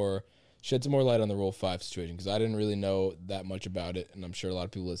bit more, shed some more light on the Rule 5 situation, because I didn't really know that much about it, and I'm sure a lot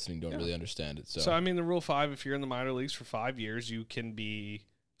of people listening don't really understand it. So, I mean, the Rule 5, if you're in the minor leagues for 5 years, you can be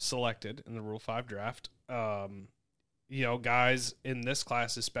selected in the Rule 5 draft. Guys in this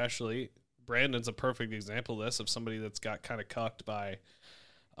class especially, Brandon's a perfect example of this, of somebody that's got kind of cucked by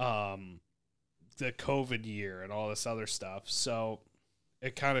the COVID year and all this other stuff. So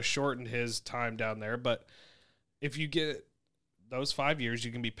it kind of shortened his time down there. But if you get those 5 years,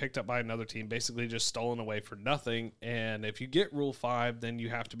 you can be picked up by another team, basically just stolen away for nothing. And if you get Rule 5, then you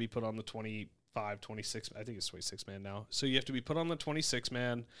have to be put on the 26, I think it's 26 man now. So you have to be put on the 26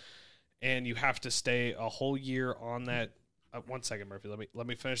 man, and you have to stay a whole year on that. 1 second, Murphy. Let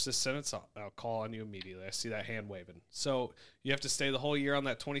me finish this sentence. I'll call on you immediately. I see that hand waving. So you have to stay the whole year on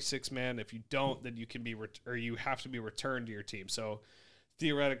that 26 man. If you don't, then you can be you have to be returned to your team. So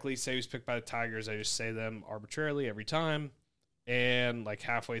theoretically, say he's picked by the Tigers, I just say them arbitrarily every time, and like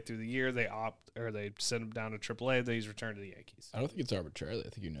halfway through the year, they send him down to AAA. Then he's returned to the Yankees. I don't think it's arbitrarily. I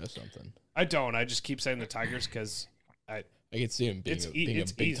think you know something. I don't. I just keep saying the Tigers because I can see him being a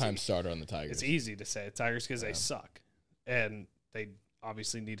big time starter on the Tigers. It's easy to say the Tigers because they suck. And they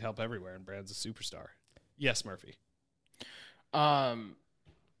obviously need help everywhere, and Brad's a superstar. Yes, Murphy.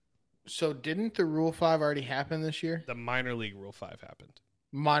 So didn't the Rule 5 already happen this year? The minor league Rule 5 happened.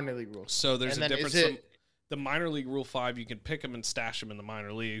 Minor league Rule. So there's a difference. The minor league Rule 5, you can pick them and stash them in the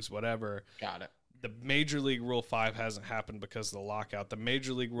minor leagues, whatever. Got it. The Major League Rule 5 hasn't happened because of the lockout. The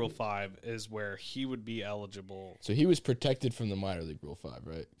Major League Rule 5 is where he would be eligible. So he was protected from the Minor League Rule 5,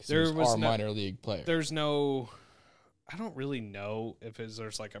 right? There was our minor league player. There's no... I don't really know if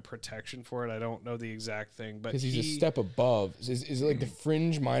there's like a protection for it. I don't know the exact thing, but because he's a step above. Is it like the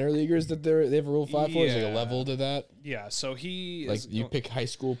fringe minor leaguers that they have a Rule 5 for? Is there a level to that? Yeah. So you pick high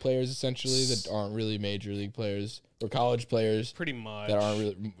school players essentially that aren't really major league players or college players, pretty much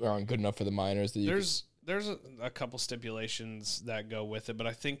that aren't good enough for the minors. There's a couple stipulations that go with it, but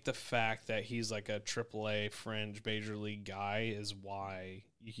I think the fact that he's like a AAA fringe major league guy is why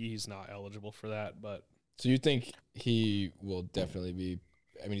he's not eligible for that. But So you think he will definitely be?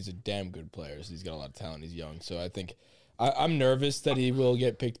 I mean, he's a damn good player. So he's got a lot of talent. He's young, so I think I'm nervous that he will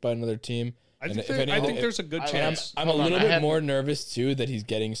get picked by another team. I think there's a good chance. I'm a little bit more nervous too that he's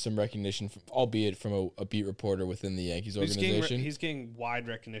getting some recognition, albeit from a beat reporter within the Yankees organization. He's getting wide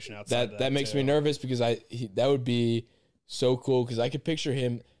recognition outside. That makes me nervous because that would be so cool because I could picture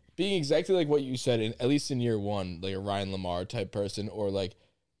him being exactly like what you said, at least in year one, like a Ryan Lamar type person, or like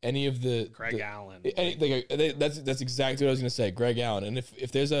any of the Greg Allen. That's exactly what I was gonna say, Greg Allen. And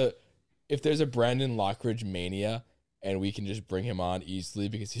if there's a Brandon Lockridge mania. And we can just bring him on easily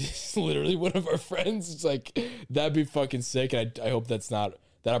because he's literally one of our friends. It's like, that'd be fucking sick. And I hope that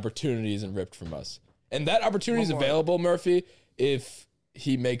opportunity isn't ripped from us. And that opportunity is available, Murphy. If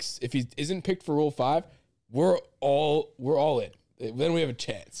he isn't picked for Rule 5, we're all in. Then we have a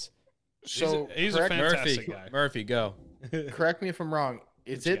chance. So he's a fantastic guy. Murphy, go. Correct me if I'm wrong.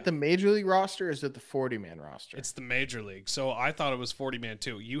 Is it the Major League roster or is it the 40-man roster? It's the Major League. So I thought it was 40-man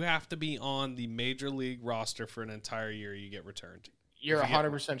too. You have to be on the Major League roster for an entire year. You get returned. You're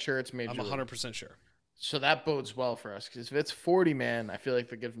 100% sure it's Major I'm League? 100% sure. So that bodes well for us because if it's 40-man, I feel like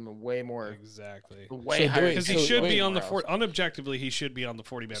they give him a way more. Exactly. Way higher. Because he should be on the unobjectively, he should be on the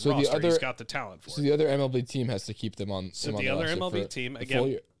 40-man roster. He's got the talent for it. So the other MLB team has to keep them on. So the other MLB team,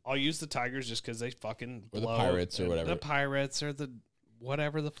 again, I'll use the Tigers just because they fucking or the Pirates or whatever. The Pirates or the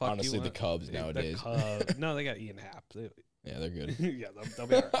whatever the fuck. Honestly, the Cubs nowadays. The Cubs. No, they got Ian Happ. Yeah, they're good. Yeah, they'll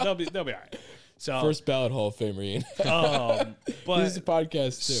be all right. They'll be all right. So first ballot Hall of Famer Ian. But this is a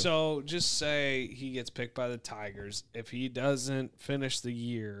podcast too. So just say he gets picked by the Tigers. If he doesn't finish the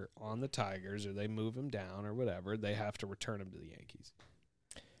year on the Tigers, or they move him down, or whatever, they have to return him to the Yankees.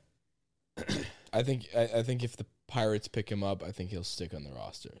 I think if the Pirates pick him up, I think he'll stick on the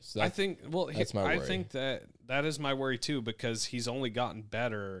roster. So that's my worry. I think that is my worry too, because he's only gotten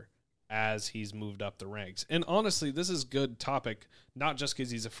better as he's moved up the ranks. And honestly, this is good topic, not just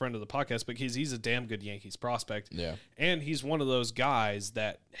because he's a friend of the podcast, but because he's a damn good Yankees prospect. Yeah. And he's one of those guys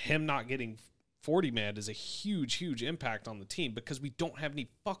that him not getting 40-man is a huge, huge impact on the team because we don't have any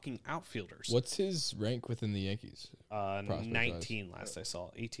fucking outfielders. What's his rank within the Yankees? 19 last I saw,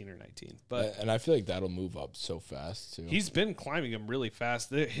 18 or 19. But and I feel like that'll move up so fast too. He's been climbing them really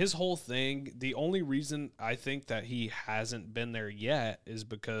fast. His whole thing, the only reason I think that he hasn't been there yet is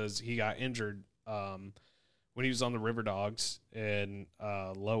because he got injured when he was on the River Dogs in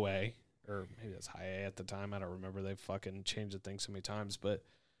low A, or maybe that's high A at the time. I don't remember. They've fucking changed the thing so many times, but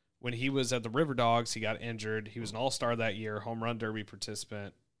when he was at the River Dogs, he got injured. He was an all-star that year, home run derby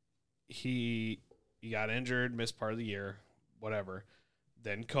participant. He got injured, missed part of the year, whatever.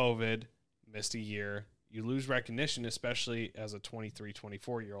 Then COVID, missed a year. You lose recognition, especially as a 23,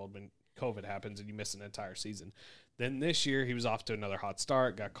 24-year-old when COVID happens and you miss an entire season. Then this year, he was off to another hot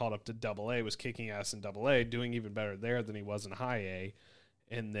start, got called up to Double-A, was kicking ass in Double-A, doing even better there than he was in High A.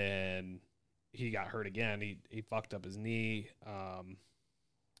 And then he got hurt again. He fucked up his knee.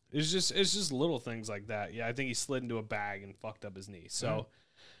 It's just little things like that. Yeah, I think he slid into a bag and fucked up his knee. So,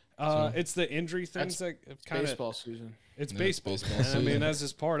 it's the injury things that kind of baseball season. It's baseball. Season. I mean, that's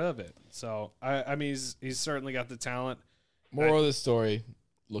just part of it. So, I mean, he's certainly got the talent. Moral of the story: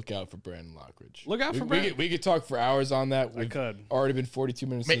 look out for Brandon Lockridge. Look out for Brandon. We could talk for hours on that. We've already been 42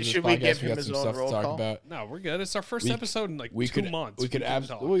 minutes into this should podcast. we give him got his some own stuff to roll talk call? about. No, we're good. It's our first episode in like 2 months. We could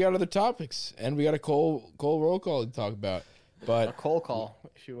absolutely. We got other topics, and we got a Cole roll call to talk about. But A cold call,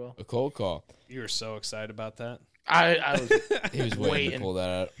 if you will. a cold call. You were so excited about that. I was He was waiting to pull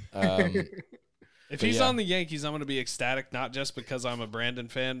that out. If he's on the Yankees, I'm going to be ecstatic, not just because I'm a Brandon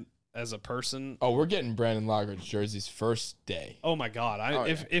fan as a person. Oh, we're getting Brandon Lockridge jerseys first day. Oh my God!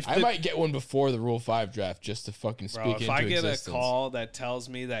 I might get one before the Rule 5 draft just to fucking speak into existence. If I get a call that tells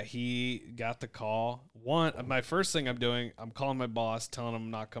me that he got the call, my first thing I'm doing, I'm calling my boss, telling him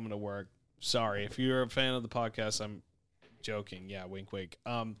I'm not coming to work. Sorry, if you're a fan of the podcast, I'm joking. Yeah, wink, wink.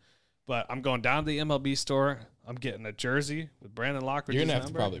 But I'm going down to the MLB store. I'm getting a jersey with Brandon Lockridge's You're gonna have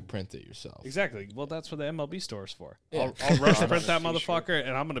number. to probably print it yourself. Exactly. Well, that's what the MLB store is for. Yeah. I'll rush print that motherfucker,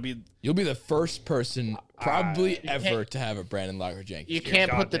 and I'm gonna be. You'll be the first person probably ever to have a Brandon Lockridge Yankees. You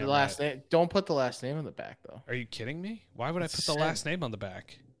can't put the last name. Don't put the last name on the back though. Are you kidding me? Why would I put the last name on the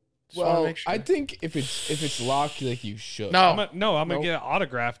back? Well, I think if it's locked, like you should. No, I'm gonna get it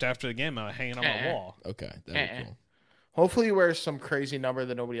autographed after the game. I'm hanging on my wall. Okay, that'd be cool. Hopefully, he wears some crazy number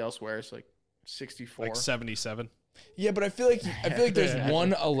that nobody else wears, like 64, like 77. Yeah, but I feel like there's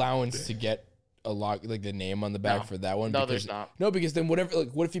one allowance to get a lock, like the name on the back for that one. No, there's not. No, because then whatever,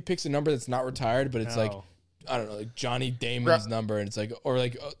 like, what if he picks a number that's not retired, but it's like I don't know, like Johnny Damon's number, and it's like, or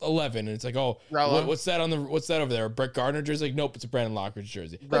like 11, and it's like, oh, Rella. what's that over there? A Brett Gardner jersey? Like, nope, it's a Brandon Lockridge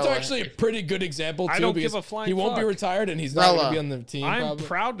jersey. That's Rella. actually a pretty good example too. I don't because give a flying he won't be fuck. retired, and he's not going to Rella. be on the team. I'm probably.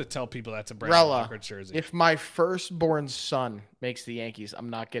 proud to tell people that's a Brandon Rella, Lockridge jersey. if my firstborn son makes the Yankees, I'm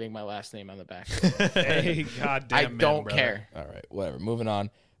not getting my last name on the back. Hey, goddamn I man, don't brother. care. All right, whatever. Moving on.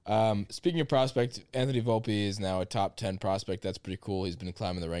 Speaking of prospect, Anthony Volpe is now a top 10 prospect. That's pretty cool. He's been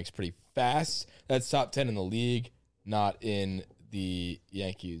climbing the ranks pretty fast. That's top 10 in the league, not in the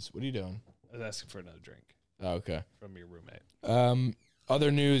Yankees. What are you doing? I was asking for another drink Oh, okay. from your roommate.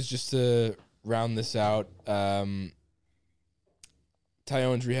 Other news, just to round this out.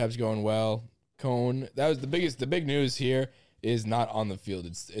 Tyone's rehab's going well. Cone, that was the big news here is not on the field.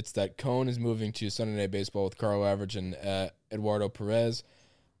 It's that Cone is moving to Sunday Night Baseball with Carl Average and Eduardo Perez.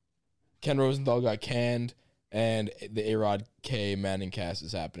 Ken Rosenthal got canned, and the A-Rod K Manning cast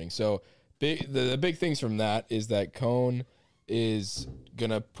is happening. So the big things from that is that Cone is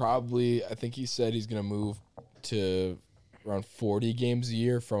going to probably, I think he said he's going to move to around 40 games a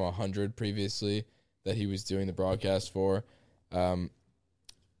year from 100 previously that he was doing the broadcast for.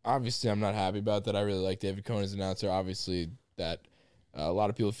 Obviously, I'm not happy about that. I really like David Cone as announcer. Obviously, that a lot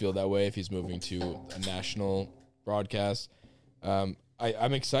of people feel that way if he's moving to a national broadcast. I'm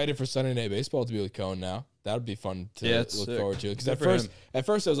excited for Sunday Night Baseball to be with Cone now. That would be fun to look sick. forward to. Because Good at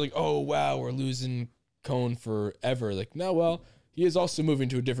first I was like, oh wow, we're losing Cone forever. Like, no, well, he is also moving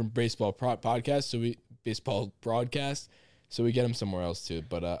to a different baseball baseball broadcast, so we get him somewhere else too.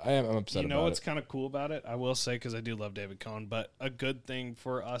 But I'm upset. You know about what's it. kind of cool about it? I will say, because I do love David Cone, but a good thing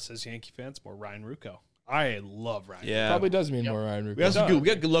for us as Yankee fans, more Ryan Rucco. I love Ryan. Yeah. Probably does mean more Ryan Rucco. We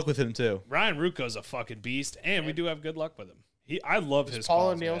got good luck with him too. Ryan Rucco's a fucking beast, and we do have good luck with him. I love his Is Paul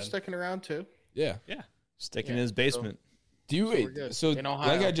calls, O'Neill man. sticking around too? Yeah. Yeah. Sticking in his basement. Do you we're good. so In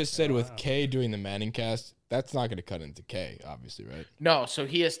Ohio. like I just said with K doing the Manning cast, that's not going to cut into K, obviously, right? No, so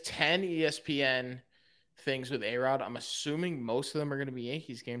he has 10 ESPN things with A-Rod. I'm assuming most of them are going to be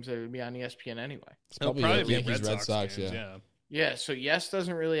Yankees games that would be on ESPN anyway. It's It'll probably, probably the be Yankees, Red Sox, games, yeah. Yeah, so Yes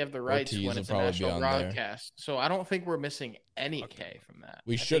doesn't really have the rights Ortiz when will it's a probably be national on there. broadcast. So I don't think we're missing any K from that.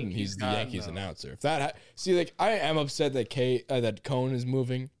 We I shouldn't. think He's the got- Yankees announcer. If that see, like I am upset that that Cone is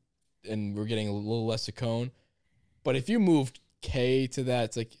moving, and we're getting a little less of Cone. But if you moved K to that,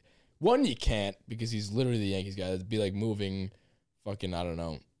 it's like one you can't because he's literally the Yankees guy. It'd be like moving, fucking I don't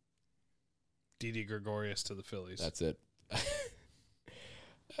know. Didi Gregorius to the Phillies. That's it.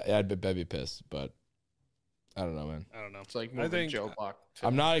 I'd be pissed, but I don't know, man. I don't know. It's like I moving think- Joe Buck. to-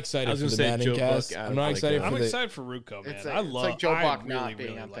 I'm not excited I was for gonna the say Manning Joe cast. Buck out I'm of not like excited that. for I'm the. excited for Rucco, man. It's like- I it's love like Joe I Buck really, not being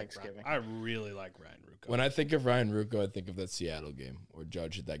really on like Thanksgiving. I really like Ryan Rucco. When I think of Ryan Rucco, I think of that Seattle game where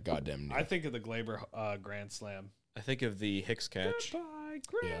Judge hit that goddamn knee. I think of the Glaber Grand Slam. I think of the Hicks catch. Goodbye, Yeah.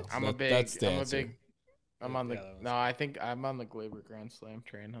 Grand I'm a That- big. that's the I'm a answer. big. I'm on the. Yeah, that was- No, I think I'm on the Glaber Grand Slam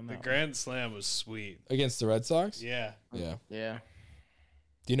train on The that. Grand Slam was sweet. Against the Red Sox? Yeah, Yeah. Yeah.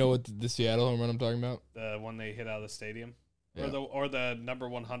 Do you know what the Seattle home run I'm talking about? the one they hit out of the stadium, Yeah. or the number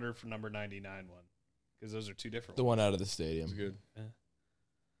 100 for number 99 one, because those are two different. The ones. one out of the stadium. Good.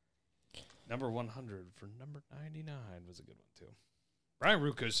 Number 100 for number 99 was a good one too. Ryan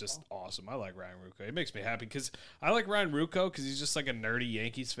Rucco is just awesome. I like Ryan Rucco. It makes me happy because I like Ryan Rucco because he's just like a nerdy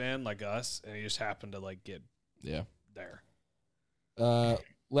Yankees fan like us, and he just happened to like get Yeah. there.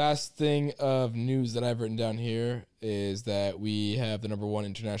 Last thing of news that I've written down here is that we have the number one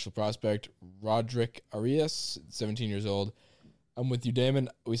international prospect, Roderick Arias, 17 years old. I'm with you, Damon.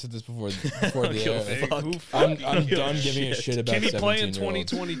 We said this before the give a air. fuck. Who I'm give a done giving a shit. shit about Can he play in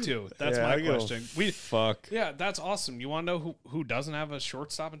 17-year-olds. 2022? That's Yeah, my I give a question. fuck. Yeah, that's awesome. You want to know who doesn't have a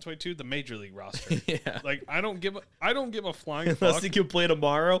shortstop in 22? The Major League roster. Yeah. Like I don't give a flying Unless fuck. he can play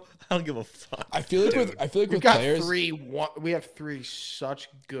tomorrow, I don't give a fuck. I feel like We've with got players, we have three such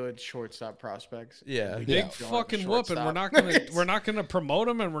good shortstop prospects. Yeah. Big Yeah. fucking Shortstop. whoop, and we're not gonna promote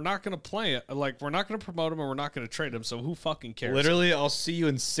him, and we're not gonna play it. Like we're not gonna promote him, and we're not gonna trade him. So who fucking cares? Literally, I'll see you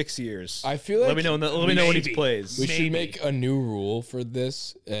in 6 years. I feel like let me know. Let me know when he Maybe. plays. we Maybe. should make a new rule for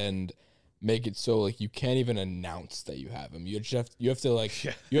this and make it so like you can't even announce that you have him. You have to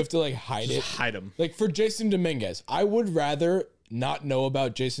hide it. Hide him. Like for Jason Dominguez, I would rather not know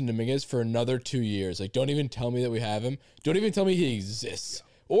about Jason Dominguez for another 2 years. Like, don't even tell me that we have him. Don't even tell me he exists.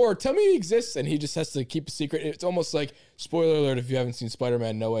 Or tell me he exists and he just has to keep a secret. It's almost like, spoiler alert if you haven't seen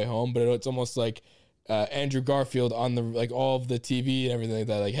Spider-Man No Way Home, but it's almost like Andrew Garfield on the like all of the TV and everything like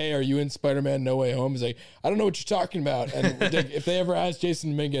that. Like, hey, are you in Spider-Man No Way Home? He's like, I don't know what you're talking about. And like, if they ever ask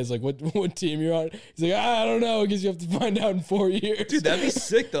Jason Dominguez like what team you're on, he's like, I don't know. I guess you have to find out in 4 years. Dude, that'd be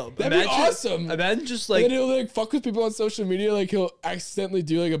sick though. That'd be awesome. Imagine just And like then he'll like fuck with people on social media. Like he'll accidentally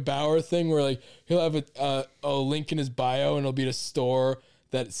do like a Bauer thing where like he'll have a link in his bio and it'll be a store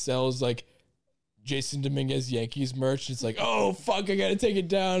that sells like Jason Dominguez Yankees merch. It's like, oh fuck, I gotta take it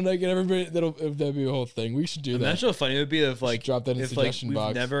down. Like, and everybody, that'd be a whole thing. We should do that. Imagine how funny it would be if like drop that in the suggestion we've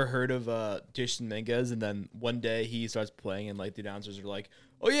box. never heard of Jason Dominguez, and then one day he starts playing, and like the announcers are like,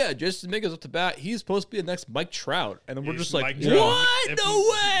 "Oh yeah, Jason Dominguez up to bat. He's supposed to be the next Mike Trout," and then we're just like, Mike Trout. "What? If No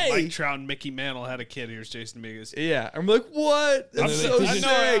way!" Mike Trout and Mickey Mantle had a kid. Here's Jason Dominguez. Yeah, and we're like, "What? That's then so they I sick."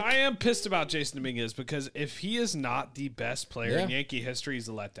 know, I am pissed about Jason Dominguez because if he is not the best player in Yeah. Yankee history, he's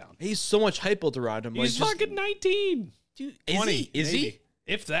a letdown. He's so much hype built around him. He's like, fucking 19. dude, 20, Is he? maybe.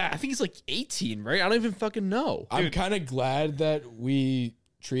 If that. I think he's like 18, right? I don't even fucking know. I'm kind of glad that we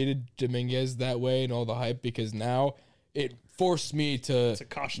treated Dominguez that way and all the hype because now it forced me to It's a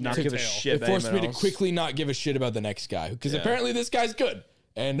cautionary Not give a tale. shit. it about forced me anyone to else. quickly not give a shit about the next guy because Yeah. apparently this guy's good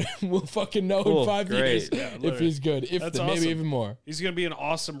and we'll fucking know Cool, in 5 great. years Yeah, if literally. he's good, if That's maybe awesome. even more. He's going to be an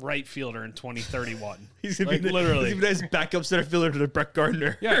awesome right fielder in 2031. He's gonna like, be literally. He's gonna be nice backup center fielder to Brett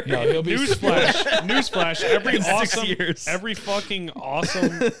Gardner. Yeah, No, he'll be newsflash. Every In 6 awesome, years. every fucking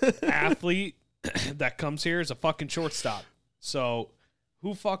awesome athlete that comes here is a fucking shortstop. So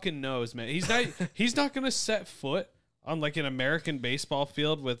who fucking knows, man? He's not gonna set foot on like an American baseball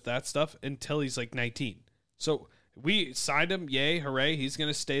field with that stuff until he's like 19. So we signed him, yay, hooray! He's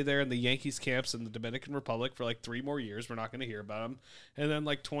gonna stay there in the Yankees camps in the Dominican Republic for like 3 more years. We're not gonna hear about him, and then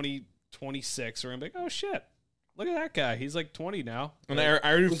like 2026, we're gonna be like, oh shit. Look at that guy. He's like 20 now. And I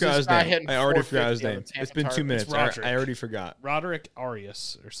already Who's forgot this his guy name. hitting I already forgot his 450 on name. the Tampa It's been 2 Target? minutes. It's Roderick. I already forgot. Roderick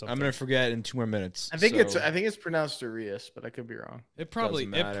Arias or something. I'm gonna forget in 2 more minutes. I think so- it's pronounced Arias, but I could be wrong. It probably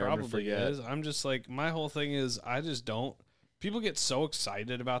Doesn't matter, I'm gonna forget. is. I'm just like, my whole thing is I just don't. People get so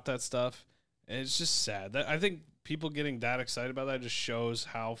excited about that stuff, and it's just sad. That I think people getting that excited about that just shows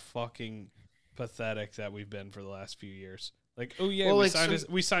how fucking pathetic that we've been for the last few years. Like, oh yeah, Well, we like, signed so-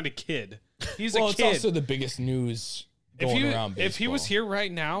 we signed a kid. He's Well, a it's kid. also the biggest news going around baseball. If he was here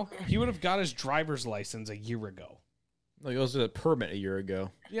right now, he would have got his driver's license a year ago. Like it was a permit a year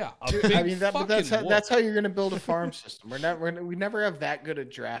ago. Yeah, I mean, but that's fucking that's how you're going to build a farm system. We never have that good a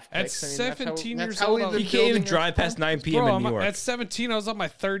draft At picks. I mean, 17 that's years how old, we've he been He can't even building our drive past farm 9 p.m. Bro, in New York. at 17, I was on my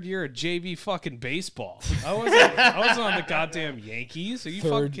 3rd year of JV fucking baseball. I wasn't on the goddamn Yankees. Are you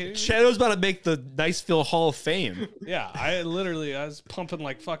fucking Third. kidding me? Shadow's about to make the Niceville Hall of Fame. Yeah, I was pumping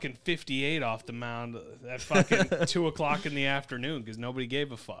like fucking 58 off the mound at fucking 2 o'clock in the afternoon because nobody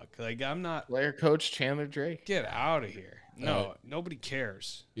gave a fuck. Like, I'm not. player coach Chandler Drake. Get out of here. No, nobody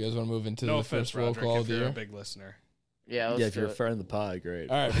cares. You guys want to move into No the offense, first roll Roderick, call of if the you're a year? big listener. Yeah, let's Yeah, if do you're a it. friend of the pod, great.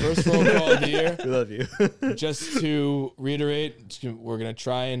 All right, first roll call of the year. We love you. Just to reiterate, we're going to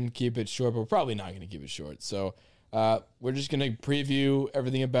try and keep it short, but we're probably not going to keep it short. So we're just going to preview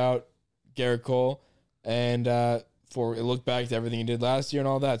everything about Garrett Cole and for a look back to everything he did last year and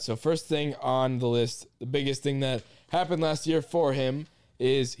all that. So first thing on the list, the biggest thing that happened last year for him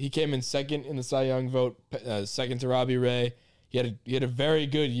is he came in second in the Cy Young vote, second to Robbie Ray. He had a very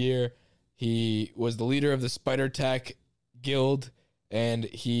good year. He was the leader of the Spider Tack Guild, and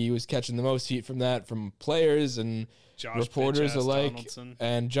he was catching the most heat from that from players and Josh reporters bitch-ass alike, Donaldson.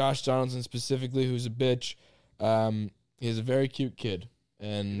 and Josh Donaldson specifically, who's a bitch. He's a very cute kid, He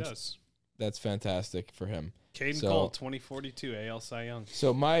and does. that's fantastic for him. Caden So- Cole, 2042, AL Cy Young.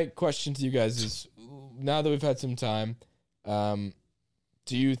 So my question to you guys is, now that we've had some time, are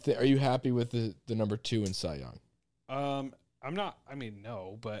you happy with the number 2 in Cy Young? I'm not. I mean,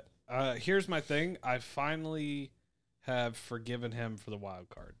 no, but here's my thing. I finally have forgiven him for the wild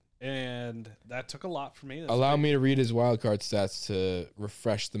card, and that took a lot for me. That's Allow big. me to read his wild card stats to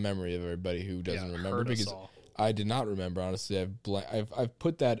refresh the memory of everybody who doesn't Yeah, remember, hurt us because all. I did not remember. Honestly,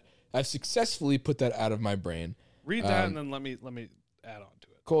 I've successfully put that out of my brain. Read that and then let me add on to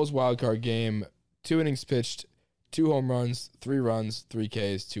it. Cole's wild card game: 2 innings pitched, 2 home runs, 3 runs, 3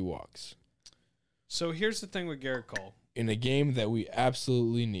 Ks, 2 walks. So here's the thing with Garrett Cole. In a game that we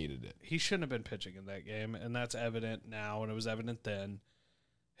absolutely needed it. He shouldn't have been pitching in that game, and that's evident now, and it was evident then.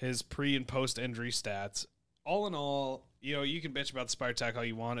 His pre and post injury stats, all in all, you can bitch about the Spider Tack all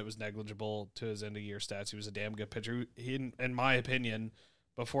you want. It was negligible to his end of year stats. He was a damn good pitcher. He, in my opinion,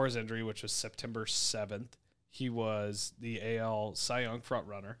 before his injury, which was September 7th, he was the AL Cy Young front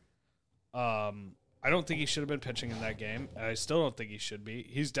runner. I don't think he should have been pitching in that game. And I still don't think he should be.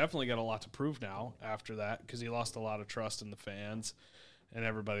 He's definitely got a lot to prove now after that because he lost a lot of trust in the fans and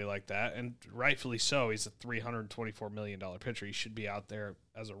everybody like that, and rightfully so. He's a $324 million pitcher. He should be out there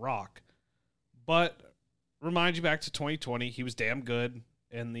as a rock. But remind you back to 2020, he was damn good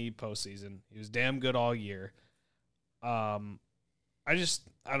in the postseason. He was damn good all year. I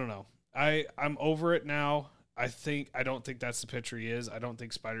don't know. I'm over it now. I don't think that's the pitcher he is. I don't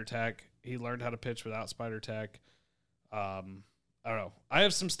think Spider Tack. He learned how to pitch without Spider Tack. I don't know. I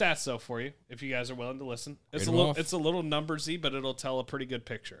have some stats though for you if you guys are willing to listen. It's a little numbersy, but it'll tell a pretty good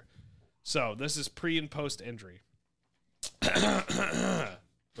picture. So this is pre and post injury.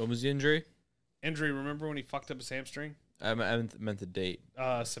 What was the injury? Injury. Remember when he fucked up his hamstring? I meant the date.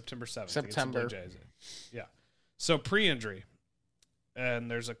 September 7th. September. against the Blue Jays. Yeah. So pre-injury.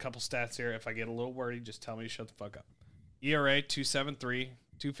 And there's a couple stats here. If I get a little wordy, just tell me to shut the fuck up. ERA 2.73,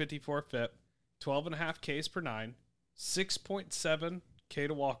 254 FIP, 12.5 Ks per 9, 6.7 K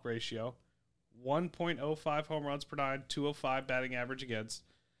to walk ratio, 1.05 home runs per 9, 205 batting average against,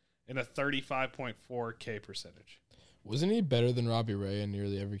 and a 35.4 K percentage. Wasn't he better than Robbie Ray in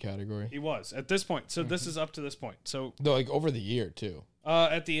nearly every category? He was at this point. So this is up to this point. So No, like over the year too.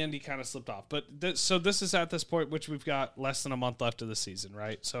 at the end, he kind of slipped off. But so this is at this point, which we've got less than a month left of the season,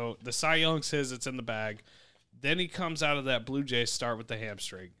 right? So the Cy Young's his, it's in the bag. Then he comes out of that Blue Jays start with the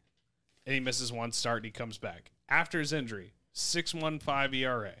hamstring, and he misses one start, and he comes back. After his injury, 6.15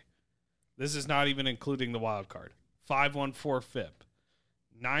 ERA. This is not even including the wild card. 5.14 FIP,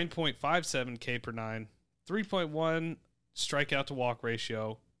 9.57 K per 9, 3.1 strikeout to walk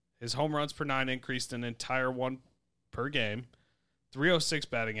ratio. His home runs per 9 increased an entire one per game. 306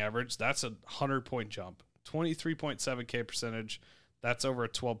 batting average. That's a 100-point jump. 23.7 K percentage. That's over a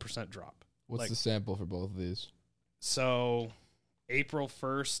 12% drop. What's the sample for both of these? So April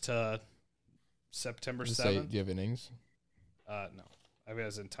 1st to September 7th. Do you have innings? No. I mean,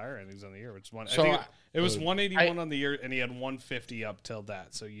 his entire innings on the year, which is one. So it was 181 on the year, and he had 150 up till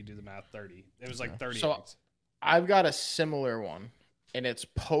that. So you do the math, 30. It was like 30 So innings. I've got a similar one, and it's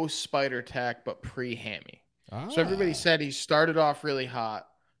post Spider Tack but pre hammy. So everybody said he started off really hot,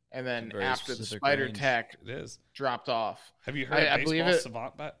 and then Very after the specific Spider range. Tack It is. dropped off. Have you heard I of believe Baseball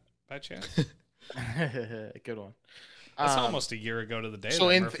it. Savant by chance? Good one. That's almost a year ago to the day so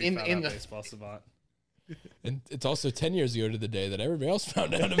that in- Murphy in- found in out the- Baseball Savant. And it's also 10 years ago to the day that everybody else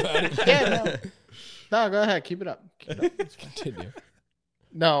found out about it. Yeah, no, go ahead, keep it up. Let's continue.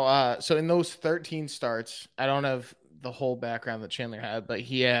 No, so in those 13 starts, I don't have the whole background that Chandler had, but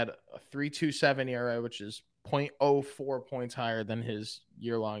he had a 3.27 ERA, which is 0.04 points higher than his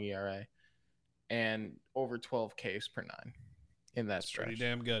year-long ERA, and over 12 Ks per 9 in that stretch. Pretty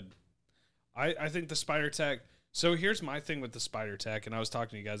damn good. I think the Spider Tack. So here's my thing with the Spider Tack, and I was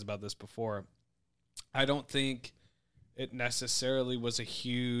talking to you guys about this before. I don't think it necessarily was a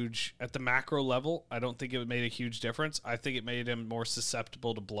huge, at the macro level, I don't think it made a huge difference. I think it made him more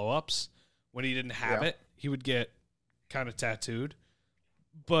susceptible to blow-ups. When he didn't have it, he would get kind of tattooed.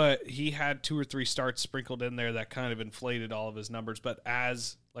 But he had 2 or 3 starts sprinkled in there that kind of inflated all of his numbers. But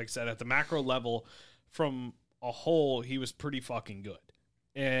as, like I said, at the macro level, from a whole, he was pretty fucking good.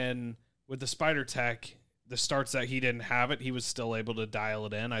 And with the Spider Tack, the starts that he didn't have it, he was still able to dial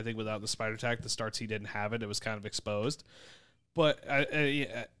it in. I think without the Spider Tack, the starts he didn't have it, it was kind of exposed. But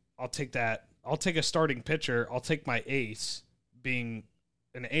I'll take that. I'll take a starting pitcher. I'll take my ace being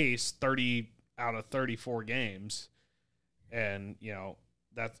an ace 30 out of 34 games. And, you know,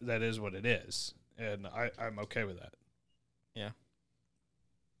 that is what it is. And I'm okay with that. Yeah.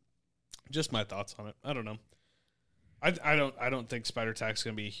 Just my thoughts on it. I don't know. I don't think Spider Tack's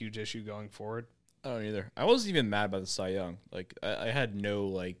going to be a huge issue going forward. I don't either. I wasn't even mad about the Cy Young. Like I had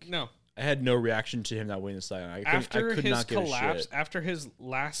no I had no reaction to him not winning the Cy Young. I could his not give collapse, a shit. after his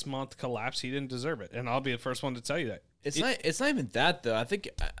last month collapse, he didn't deserve it, and I'll be the first one to tell you that. It's not even that though. I think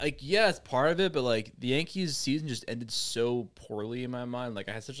yeah, it's part of it, but like the Yankees season just ended so poorly in my mind. Like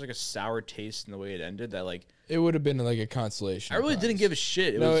I had such like a sour taste in the way it ended that like It would have been like a consolation. I really prize. didn't give a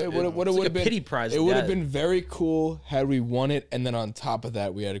shit. No, was, it would it's like have a been pity prize. It would have been very cool had we won it, and then on top of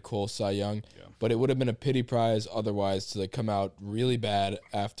that, we had a cool Cy Young. Yeah. But it would have been a pity prize otherwise to like come out really bad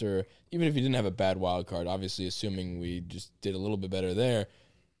after, even if you didn't have a bad wild card. Obviously, assuming we just did a little bit better there.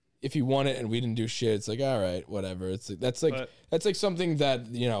 If you won it and we didn't do shit, it's like all right, whatever. It's like, that's like something that,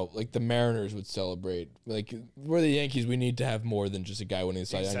 you know, like the Mariners would celebrate. Like we're the Yankees, we need to have more than just a guy winning the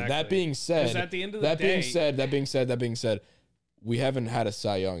Cy Young. Exactly. That being said, 'Cause at the end of the day, that being said, we haven't had a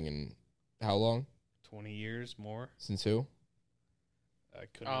Cy Young in how long? 20 years more. Since who? I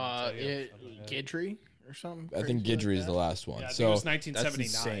couldn't even tell you. Gidry or something. I think crazy Gidry like is the that? last one. Yeah, I think so it was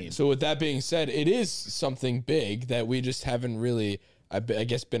 1979. insane. So with that being said, it is something big that we just haven't really I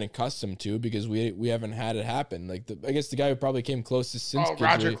guess been accustomed to because we haven't had it happen. Like I guess the guy who probably came closest since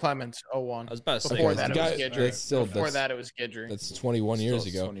Roger Guidry, Clemens, 01. I was about to say Before okay, that, the it was guy- Guidry. that's still- Before that's- that, it was Guidry. that's 21 years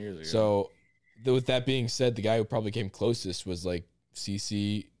Still ago. 20 years ago. So with that being said, the guy who probably came closest was like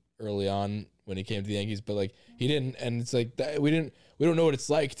CC early on when he came to the Yankees, but like he didn't, and it's like that, we don't know what it's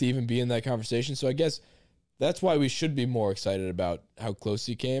like to even be in that conversation. So I guess that's why we should be more excited about how close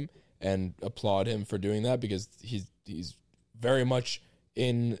he came and applaud him for doing that, because he's very much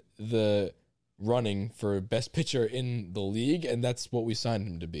in the running for best pitcher in the league, and that's what we signed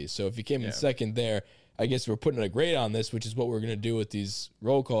him to be. So if he came in second there, I guess we're putting a grade on this, which is what we're going to do with these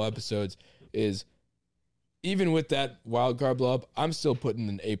roll call episodes, is even with that wild card blow up, I'm still putting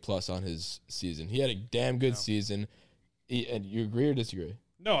an A+ on his season. He had a damn good season. And you agree or disagree?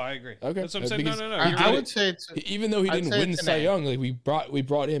 No, I agree. Okay. That's what I'm saying. Because No. I would say it's Even though he I'd didn't say win it's an Cy A. Young, like we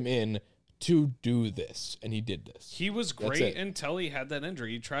brought him in to do this, and he did this. He was That's great it. until he had that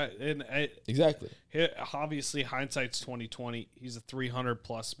injury. He tried, and Exactly. obviously hindsight's 2020. He's a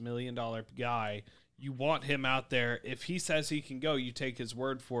 $300+ million guy. You want him out there. If he says he can go, you take his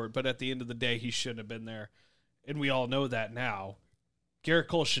word for it. But at the end of the day, he shouldn't have been there, and we all know that now. Garrett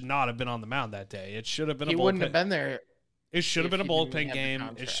Cole should not have been on the mound that day. It should have been he a wouldn't bullpen. have been there. It should have if been a he didn't bullpen have the game. It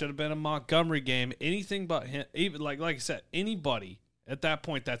contract. should have been a Montgomery game. Anything but him. Even like I said, anybody at that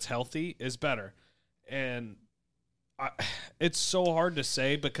point that's healthy is better. And it's so hard to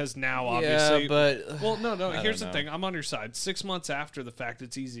say because now obviously. Yeah, but Well, no. I Here's don't the know. thing. I'm on your side. 6 months after the fact,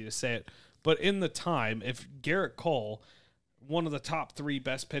 it's easy to say it. But in the time, if Garrett Cole, one of the top 3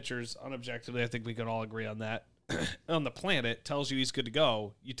 best pitchers, unobjectively, I think we could all agree on that, on the planet, tells you he's good to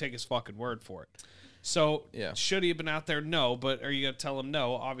go, you take his fucking word for it. So, Yeah. should he have been out there? No. But are you going to tell him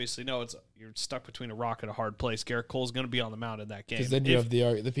no? Obviously, no. You're stuck between a rock and a hard place. Garrett Cole's going to be on the mound in that game. Because then you have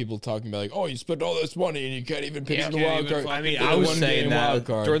the people talking about like, oh, you spent all this money and you can't even pitch in the can't wild even card. fucking I mean, do I it. was One saying game that wild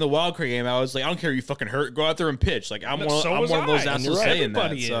card. during the wild card game. I was like, I don't care if you fucking hurt, go out there and pitch. Like I'm one of those And assholes saying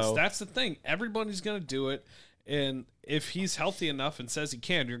everybody that. is. So That's the thing. Everybody's going to do it. And if he's healthy enough and says he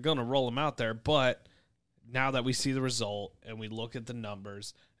can, you're going to roll him out there. But now that we see the result and we look at the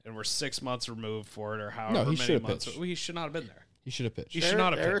numbers and we're 6 months removed for it or however he many should have months, pitched. well, he should not have been there. He should have pitched. He should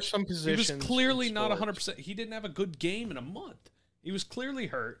not have There are pitched. some He was positions. clearly in not sports. 100%. He didn't have a good game in a month. He was clearly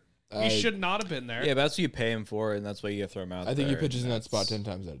hurt. I- He should not have been there. yeah, but that's what you pay him for, and that's why you got to throw him out. I think he there, pitches in and that spot that's- 10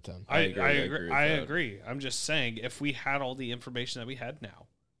 times out of 10. I agree with I that. agree. I'm just saying, if we had all the information that we had now,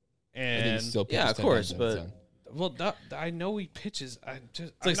 I think and he still pitches Yeah, of 10 course, times out of but 10. well, I know he pitches.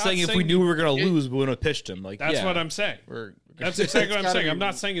 It's like saying if we knew we were gonna lose, we wouldn't have pitched him. Like That's yeah, what I'm saying. We're That's exactly what I'm gotta saying. be- I'm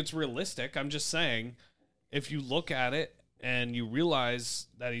not saying it's realistic. I'm just saying if you look at it and you realize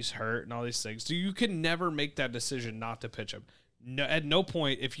that he's hurt and all these things, so you can never make that decision not to pitch him. No, at no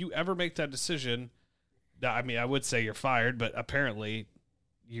point, if you ever make that decision, I mean, I would say you're fired, but apparently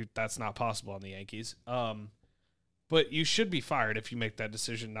that's not possible on the Yankees. But you should be fired if you make that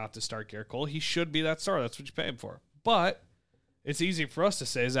decision not to start Garrett Cole. He should be that star. That's what you pay him for. But it's easy for us to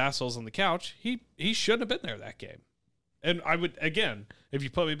say as assholes on the couch, he shouldn't have been there that game. And I would, again, if you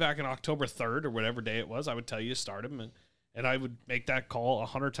put me back in October 3rd or whatever day it was, I would tell you to start him. And I would make that call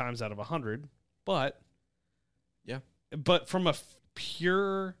 100 times out of 100. But, Yeah. But from a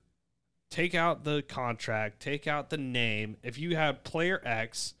pure take out the contract, take out the name. If you have player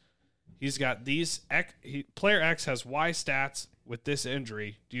X, he's got these player X has Y stats with this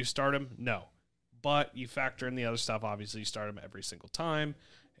injury. Do you start him? No. But you factor in the other stuff. Obviously, you start him every single time,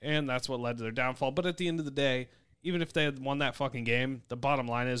 and that's what led to their downfall. But at the end of the day, even if they had won that fucking game, the bottom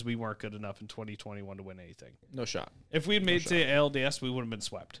line is we weren't good enough in 2021 to win anything. no shot. If we had made it to ALDS, we would have been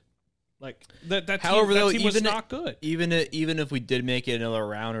swept. Like that However, team, though, that team was even not good. Even if we did make it another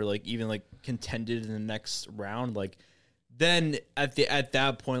round, or like even like contended in the next round, like then at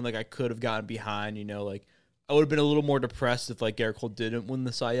that point, like I could have gotten behind. You know, like I would have been a little more depressed if like Garrett Cole didn't win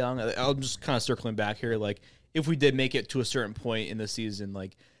the Cy Young. I'm just kind of circling back here. Like if we did make it to a certain point in the season,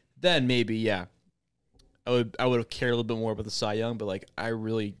 like then maybe I would have cared a little bit more about the Cy Young. But like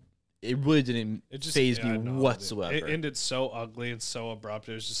it really didn't faze me I know, whatsoever. It ended so ugly and so abrupt.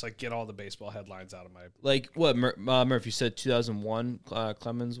 It was just like get all the baseball headlines out of my. Like what Murphy said, 2001,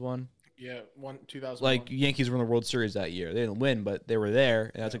 Clemens won. Yeah, 2000. Like Yankees were in the World Series that year. They didn't win, but they were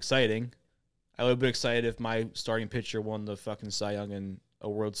there, and that's exciting. I would have been excited if my starting pitcher won the fucking Cy Young in a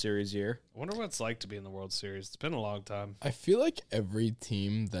World Series year. I wonder what it's like to be in the World Series. It's been a long time. I feel like every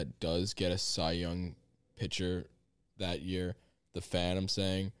team that does get a Cy Young pitcher that year, the fan I'm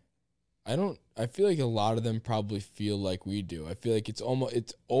saying, I feel like a lot of them probably feel like we do. I feel like it's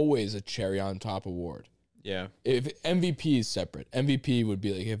always a cherry on top award. Yeah. If MVP is separate, MVP would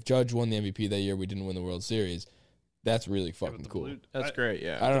be like if Judge won the MVP that year, we didn't win the World Series. That's really fucking cool. That's great.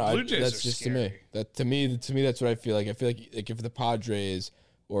 Yeah. I don't know. Blue Jays That's are just scary. to me, that's what I feel like. I feel like if the Padres,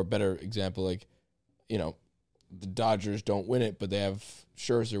 or a better example, like, you know, the Dodgers don't win it, but they have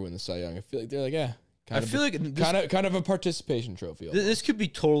Scherzer win the Cy Young. I feel like they're like, I feel like this, kind of a participation trophy. this could be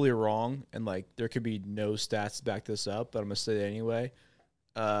totally wrong, and like there could be no stats to back this up, but I'm gonna say it anyway.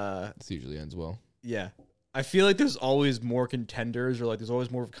 This usually ends well. Yeah, I feel like there's always more contenders, or like there's always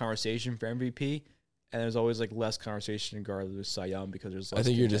more of a conversation for MVP, and there's always like less conversation regardless of Cy Young because there's less I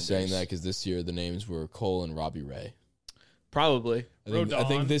think you're just saying contenders. that because this year the names were Cole and Robbie Ray. Probably. I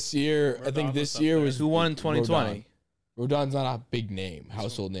think this year was Who won in 2020? Rodon's not a big name,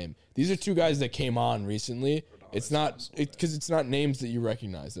 household name. These are two guys that came on recently. It's not because it's not names that you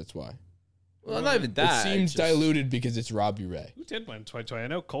recognize. That's why. Well, not even that. It seems it's just- diluted because it's Robbie Ray. Who did win in 2020? I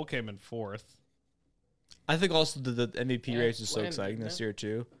know Cole came in 4th. I think also the MVP race is so Bland, exciting this yeah. year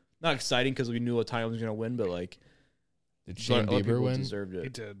too. Not exciting because we knew what time was going to win, but like Did Shane other Bieber people win? deserved He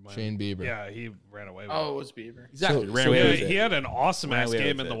it. did win. Shane Bieber. Yeah, he ran away with Oh, it it. was Bieber. Exactly. So- ran so away Yeah, with it. he had an awesome Ran ass away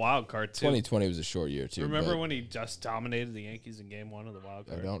game with in the it. wild card too. 2020 was a short year too. Remember but when he just dominated the Yankees in Game 1 of the wild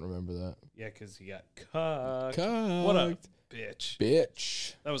I card? don't remember that. Yeah, because he got cucked. Cucked. What a bitch!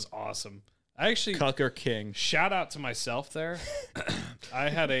 Bitch. That was awesome. I actually Cucker King. shout out to myself there. I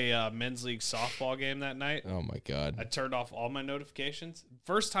had a men's league softball game that night. Oh my god. I turned off all my notifications.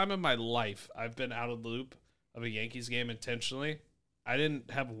 First time in my life I've been out of the loop of a Yankees game intentionally. I didn't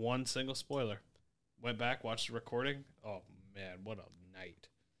have one single spoiler. Went back, watched the recording. Oh man, what a night!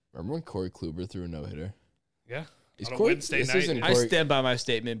 Remember when Corey Kluber threw a no hitter? Yeah, Is on a Corey- Wednesday this night. isn't I Corey- stand by my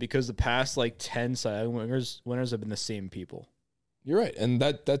statement because the past like 10 Cy Young winners have been the same people. You're right, and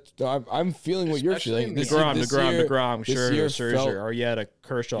I'm feeling what you're Especially feeling. in This DeGrom, this DeGrom, year- DeGrom, this year Scherzer, felt- Arrieta,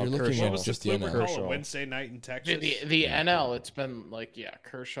 Kershaw, You're looking Kershaw. at What was the just the Kluber NL. call? Kershaw. A Wednesday night in Texas. The NL, it's been like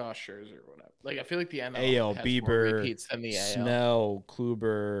Kershaw, Scherzer, whatever. Like I feel like the NL AL, has more Bieber, repeats than the AL. Snell,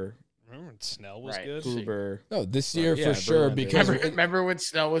 Kluber, Remember when Snell was Right. good? Kluber. No, this year Yeah, for sure Verlander. because Remember when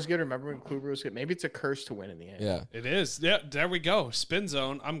Snell was good? Remember when Kluber was good? Maybe it's a curse to win in the AL. yeah. It is. Yeah, there we go. Spin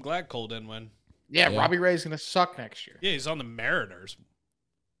zone. I'm glad Cole didn't win. Yeah, Yeah. Robbie Ray's gonna suck next year. Yeah, he's on the Mariners.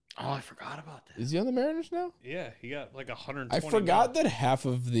 Oh, I forgot about that. Is he on the Mariners now? Yeah, he got like 120. I forgot that half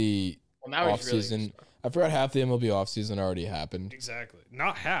of the Well, now he's really offseason. gonna suck. I forgot half the MLB offseason already happened. Exactly.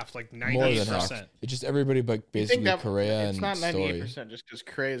 Not half, like More than half. 90%. It's just everybody but You think basically that Correa it's and not Story. 98% just because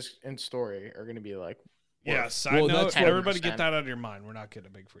Correa's and Story are gonna be like. Yeah, worth- side Well, note, that's what- everybody get that out of your mind. We're not getting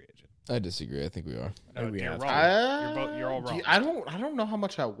a big free agent. I disagree. I think we are. I think we you're have wrong. You're all Do you- wrong. I don't know how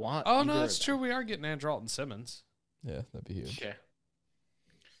much I want. Oh, either no, of that's them. true. We are getting Andrelton Simmons. Yeah, that'd be huge. Okay.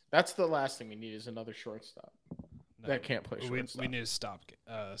 That's the last thing we need is another shortstop No, that can't play we shortstop. need a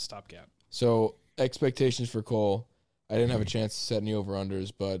stopgap. So expectations for Cole. I didn't have a chance to set any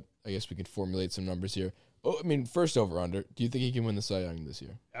over-unders, but I guess we can formulate some numbers here. Oh, I mean, first over-under. Do you think he can win the Cy Young this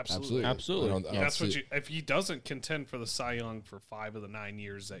year? Absolutely. Absolutely. I don't That's what see- you. If he doesn't contend for the Cy Young for 5 of the 9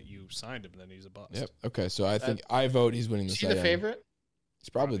 years that you signed him, then he's a bust. Yep. Okay, so I think I vote he's winning the Is Cy he the Young. favorite? He's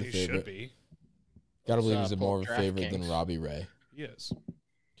probably the He favorite. should be. Gotta believe Let's, he's pull more up of a favorite than DraftKings. Robbie Ray. He is.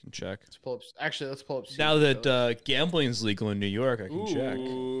 Can check. Let's pull up. Actually, let's pull up. Now Caesars, that gambling's legal in New York, I can check.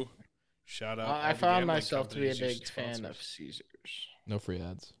 Ooh. Shout out. all I the found gambling myself to be a companies you big should fan sponsor. of Caesars. No free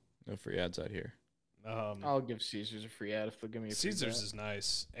ads. No free ads out here. I'll give Caesars a free ad if they'll give me a free Caesars bet. is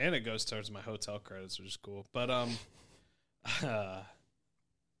nice, and it goes towards my hotel credits, which is cool. But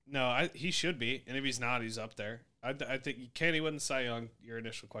no, he should be, and if he's not, he's up there. I think can he win the Cy Young? Your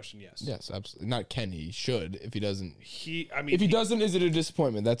initial question, yes. Yes, absolutely. Not can he? Should. If he doesn't. I mean, If he doesn't, is it a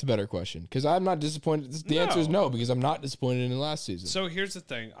disappointment? That's a better question. Because I'm not disappointed. The answer is no, because I'm not disappointed in the last season. So here's the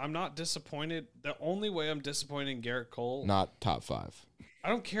thing: I'm not disappointed. The only way I'm disappointed in Garrett Cole, Not top 5. I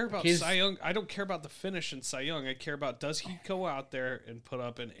don't care about He's- Cy Young. I don't care about the finish in Cy Young. I care about does he go out there and put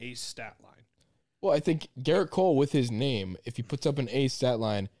up an ace stat line? Well, I think Garrett Cole, with his name, if he puts up an A stat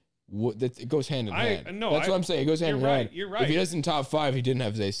line, it goes hand in hand. no, That's what I'm saying. It goes hand in you're hand. right, you're right. If he doesn't top 5, he didn't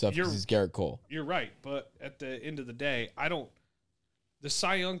have his A stuff because You're- he's Garrett Cole. You're right, but at the end of the day, I don't. The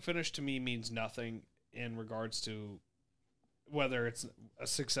Cy Young finish to me means nothing in regards to whether it's a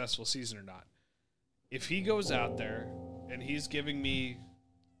successful season or not. If he goes out there and he's giving me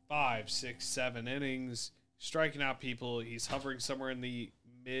 5, 6, 7 innings, striking out people, he's hovering somewhere in the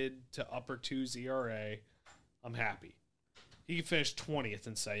mid to upper 2s ERA, I'm happy. He can finish 20th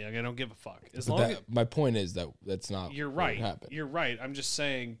in Cy Young. I don't give a fuck. As But long as my point is that's not you're what right. happened. You're right. I'm just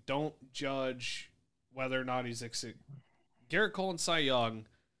saying, don't judge whether or not he's Garrett Cole and Cy Young.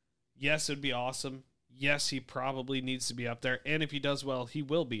 Yes, it'd be awesome. Yes, he probably needs to be up there, and if he does well, he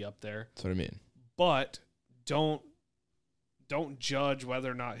will be up there. That's what I mean. But don't don't judge whether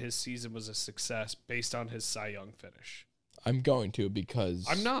or not his season was a success based on his Cy Young finish. I'm going to because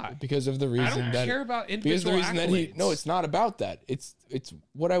I'm not. because of the reason I don't that care about because individual the reason that accolades. no, it's not about that. It's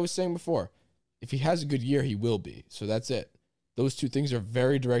what I was saying before. If he has a good year, he will be. So that's it. Those two things are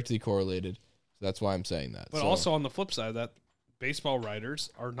very directly correlated. So that's why I'm saying that. But also on the flip side of that, baseball writers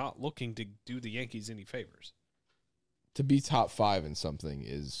are not looking to do the Yankees any favors. to be top 5 in something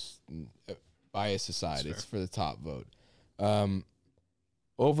is bias aside. It's for the top vote.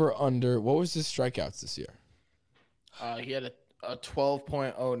 Over under. What was his strikeouts this year? He had a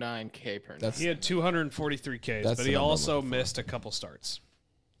 12.09 K per night. He had 243 Ks, That's but the he number I'm also looking for. missed a couple starts.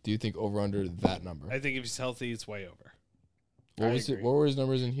 Do you think over under that number? I think if he's healthy, it's way over. What was it? What were his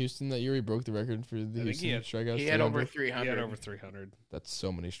numbers in Houston that year? He broke the record for the think Houston he had- strikeouts. He had over 300? 300. He had over 300. That's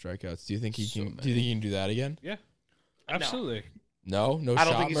so many strikeouts. Do you think he So can? Do you think he can do that again? Yeah, absolutely. No, no I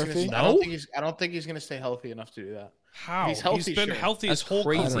don't shot, think he's Murphy. gonna. I don't think he's gonna stay healthy enough to do that. How? He's healthy, He's been sure. healthy his That's whole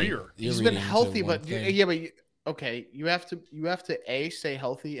crazy. career. You're He's been reading into healthy, one but thing. you have to A, stay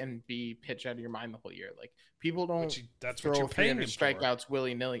healthy, and B, pitch out of your mind the whole year. Like people don't Which that's what throw you're paying 300 him for. strikeouts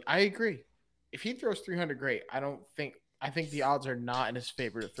willy nilly. I agree. If he throws 300, great. I think the odds are not in his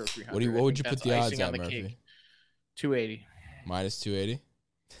favor to throw 300. What would you I put think the that's odds icing at, on the Murphy? cake. 280. Minus 280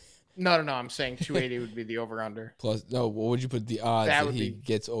 No. I'm saying 280 would be the over under. plus. No, what would you put the odds That that, would he be-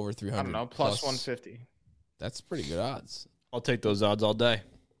 gets over 300? I don't know, plus 150. That's pretty good odds. I'll take those odds all day.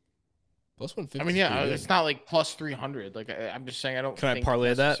 Plus 150. I mean, yeah, it's not like plus 300. Like I'm just saying, I don't. Can I think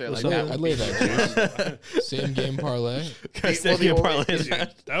parlay that? necessarily I'd would lay be that. the Same game parlay. Can I The- say well, the you over- parlay is-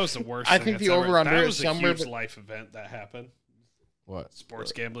 that? That was the worst. I thing think that's the ever- over-under That is was a somewhere huge bet- life event that happened. What?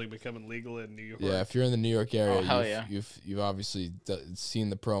 Sports gambling becoming legal in New York. Yeah, if you're in the New York area, Oh, hell yeah. you've obviously seen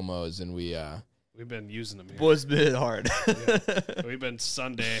the promos, and We've been using them here. Boys bit hard. We've been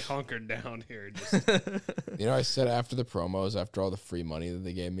Sunday hunkered down here. Just I said after the promos, after all the free money that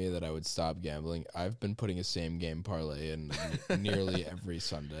they gave me, that I would stop gambling. I've been putting a same game parlay in nearly every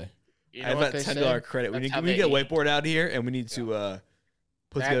Sunday. You I know have what that they $10 say? credit. We That's need how to they get a eat. whiteboard out here, and we need to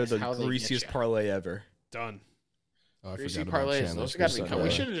put That together is the how they get greasiest ya. parlay ever. done. Oh, I Greasy forgot about parlays. Chandler's Those got to be. Sunday. We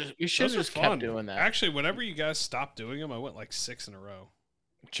should Those have are just fun. kept doing that. Actually, whenever you guys stopped doing them, I went like 6 in a row.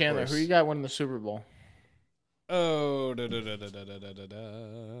 Chandler, who you got winning the Super Bowl? Oh,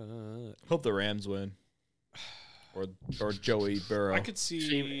 Hope the Rams win, or Joey Burrow. I could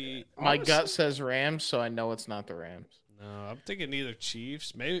see. My gut says Rams, so I know it's not the Rams. No, I'm thinking either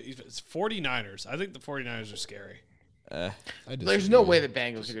Chiefs. Maybe it's 49ers. I think the 49ers are scary. I There's no disagree. way the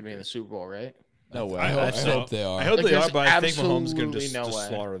Bengals are going to be in the Super Bowl, right? No way. I I hope hope they are. I hope Like, they are, there's but I think Mahomes is going to absolutely no just way.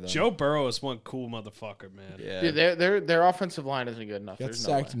 slaughter them. Joe Burrow is one cool motherfucker, man. Yeah. Dude, their offensive line isn't good enough. Got There's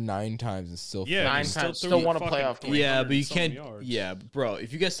no way. sacked 9 times and still Yeah, Nine he fucking- times, threw still won a fucking playoff game. Yeah, but you 300 can't. yards. Yeah, bro.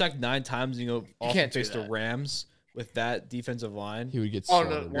 If you get sacked 9 times and you go off can't and do face the that. Rams with that defensive line, he would get Oh, slaughtered.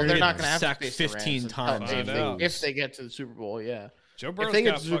 no, well, You're they're gonna not get going to have to sacked face the 15 Rams times and lose. if they get to the Super Bowl. Yeah, Joe if Burrow's they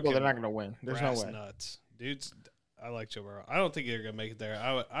get got to the Super Bowl, they're fucking not going to win. There's no brass way. nuts. Dudes, I like Joe Burrow. I don't think they're going to make it there.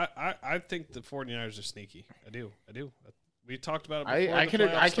 I think the 49ers are sneaky. I do. We talked about it before. I the can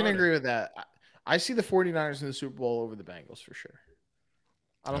playoffs I can started. agree with that. I see the 49ers in the Super Bowl over the Bengals for sure.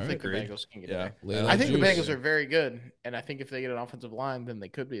 I don't All think right, the agreed. Bengals can get Yeah. there. Lay I that think the juice. Bengals are very good, and I think if they get an offensive line, then they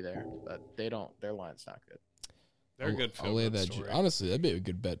could be there. But they don't. Their line's not good. They're a good. I'll lay feel-good that. story. Honestly, that'd be a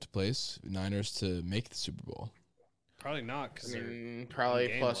good bet to place. Niners to make the Super Bowl. Probably not I because mean, probably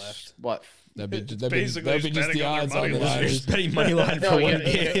game plus left. what? Basically that'd be just just the betting on odds their on the money line. Niners. just betting money line for No, one you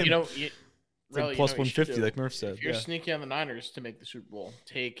game. know, It's like plus 150, like Murph said. If you're Yeah. sneaky on the Niners to make the Super Bowl,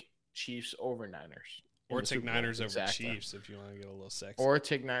 take Chiefs over Niners. in or the take Super Bowl. Niners over Exacta. Chiefs if you want to get a little sexy. Or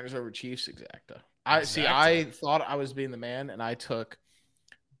take Niners over Chiefs. Exacta. I see. Exacta. I thought I was being the man, and I took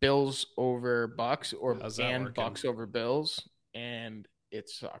Bills over Bucks How's that and working? Bucks over Bills, and it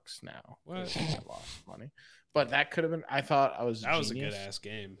sucks now. What? because I lost money, but that could have been. I thought I was. that was a genius. good ass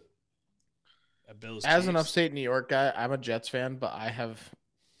game. At Bills As an Chiefs. upstate New York guy, I'm a Jets fan, but I have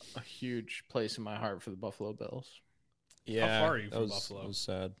a huge place in my heart for the Buffalo Bills. Yeah. far are you that from was, Buffalo? That was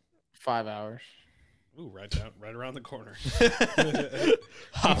sad. 5 hours. Ooh, right around the corner. I'm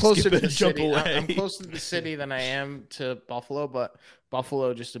Hop, closer skip, to and the jump city. away. I'm closer to the city than I am to Buffalo, but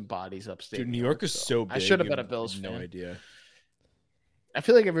Buffalo just embodies upstate. Dude, New York is so big. I should have you been a Bills no fan. idea. I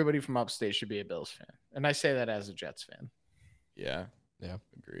feel like everybody from upstate should be a Bills fan, and I say that as a Jets fan. Yeah. Yeah.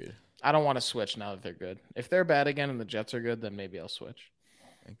 Agreed. I don't want to switch now that they're good. If they're bad again and the Jets are good, then maybe I'll switch.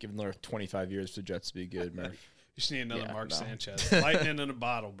 And given another 25 years for the Jets to be good, Murph. You just need another Yeah, Mark no. Sanchez. Lightning in a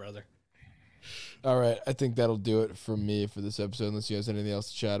bottle, brother. All right, I think that'll do it for me for this episode. Unless you guys have anything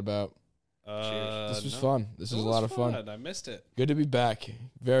else to chat about. This was no. fun. This It was a lot of fun. I missed it. Good to be back.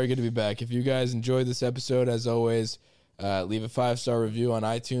 Very good to be back. If you guys enjoyed this episode, as always, Leave a 5-star review on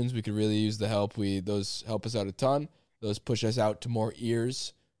iTunes. We could really use the help. Those help us out a ton. Those push us out to more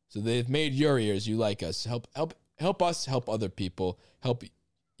ears. So they've made your ears. You like us. Help us. Help other people.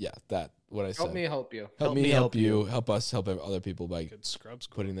 What I said. Help me help you. Help me help you. Help us help other people by Good scrubs.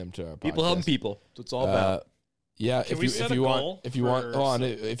 putting them to our podcast. People helping people. That's what it's all about. Yeah, Can we set a goal if you want, for hold on.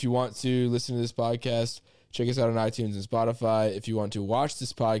 If you want to listen to this podcast, check us out on iTunes and Spotify. If you want to watch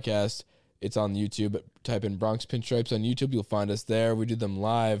this podcast, it's on YouTube. Type in Bronx Pinstripes on YouTube. You'll find us there. We did them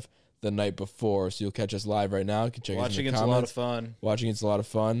live the night before, so you'll catch us live right now. You can check us in the Watching it's a lot of fun. Watching it's a lot of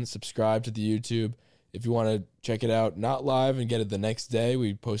fun. Subscribe to the YouTube. If you want to check it out, not live and get it the next day,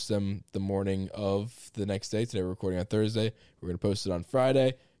 we post them the morning of the next day. Today we're recording on Thursday. We're going to post it on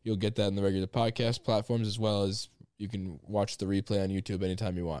Friday. You'll get that in the regular podcast platforms, as well as you can watch the replay on YouTube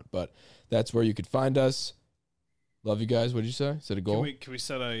anytime you want. But that's where you could find us. Love you guys. What did you say? Set a goal? Can we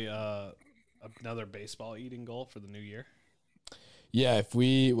set another baseball eating goal for the new year? Yeah, what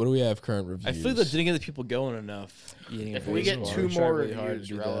do we have current reviews? I feel that didn't get the people going enough. If we get baseball. 2 We tried more really hard to reviews,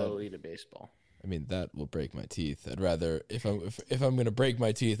 do Rella that. will eat a baseball. I mean, that will break my teeth. I'd rather, if I'm going to break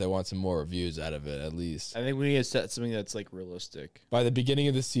my teeth, I want some more reviews out of it, at least. I think we need to set something that's like realistic. By the beginning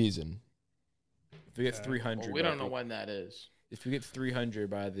of the season. If we get 300, Well, we don't know when that is. If we get 300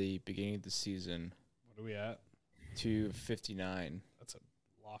 by the beginning of the season, What are we at? 259. That's a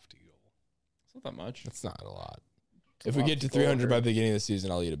lofty goal. It's not that much, That's not a lot. It's a If we get lofty to 300 goal, by the beginning of the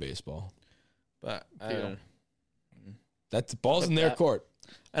season, I'll eat a baseball. but I Deal. don't know. That's balls in their that- court.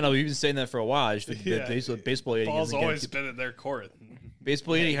 I know we've been saying that for a while. I just think Yeah. that baseball eating Ball's isn't getting always people, been at their court.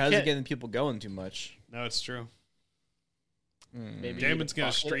 baseball eating hasn't can't- getting people going too much. No, it's true. Maybe Damon's eat a gonna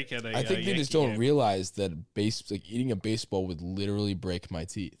bucket. streak at a. I think they Yankee just don't game. realize that eating a baseball would literally break my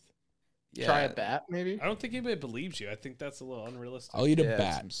teeth. Yeah, Try a bat, maybe. I don't think anybody believes you. I think that's a little unrealistic. I'll eat a yeah, that's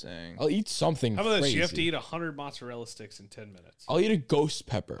what bat. I'm saying. I'll eat something How about crazy. this? You have to eat 100 mozzarella sticks in 10 minutes. I'll eat a ghost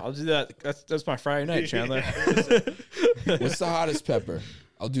pepper. I'll do that. That's my Friday night, Chandler. What's the hottest pepper?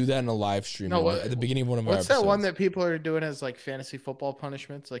 I'll do that in a live stream No, what- at the beginning of one of our What's episodes. that one that people are doing as like fantasy football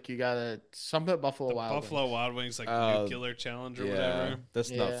punishments? Like you gotta something at Buffalo The Wild Buffalo Wings. Wild Wings like Uh, nuclear challenge or yeah, whatever.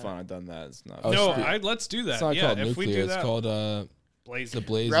 that's not Yeah. fun. I've done that. It's not. Oh, No, it's- let's do that. It's not Yeah, called if nuclear. we do It's that, called Blaze the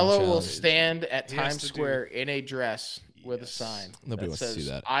Blazing Rella will Challenge. stand at He has Times to do- Square in a dress with a Yes. sign. Nobody that wants to see says,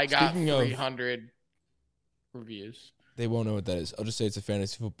 that. I got Speaking of- 300 reviews. They won't know what that is. I'll just say it's a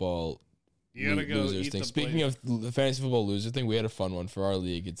fantasy football You gotta go losers eat thing. the Speaking Blaze. of the fantasy football loser thing, we had a fun one for our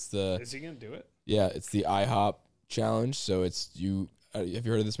league. It's the Is he gonna do it? it's the IHOP challenge. So it's you. Have you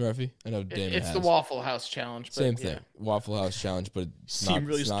heard of this, Murphy? I know Damon It's has. the Waffle House challenge. But Same yeah. thing, Waffle House challenge, but it's Seem not,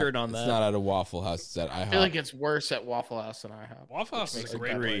 really it's not- stirred on It's that. not at a Waffle House. It's at IHOP. I feel like it's worse at Waffle House than IHOP. Waffle House makes is a it great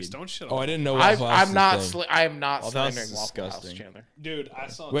better. place. Don't shit on Oh, I it. didn't know Waffle House. I'm not. was a thing. I am not Waffle House slandering is Waffle House, disgusting. Chandler. Dude, I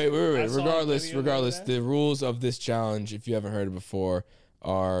saw. Wait. I saw a Regardless, video the other day. the rules of this challenge, if you haven't heard it before,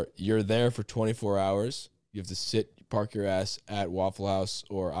 are you're there for 24 hours. You have to park your ass at Waffle House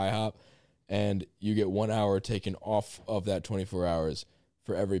or IHOP, and you get 1 hour taken off of that 24 hours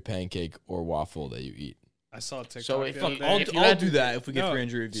for every pancake or waffle that you eat. I saw a TikTok. So the if other you- day. if you I'll had- do that if we get No.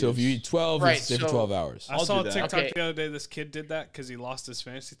 300 reviews. So if you eat 12, Right, it's stay for so- 12 hours. I I'll saw do a that. TikTok Okay. the other day. This kid did that because he lost his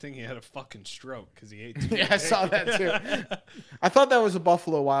fantasy thing. He had a fucking stroke because he ate. Too Yeah, many I saw that too. pancakes. I thought that was a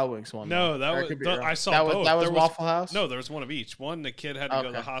Buffalo Wild Wings one. No, though. that Or I was. could be the- wrong. I saw that both. Was, that was There Waffle House. No, there was one of each. One, the kid had to go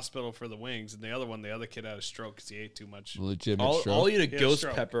to the Okay. hospital for the wings, and the other one, the other kid had a stroke because he ate too much. Legitimate I'll stroke. eat a Yeah, ghost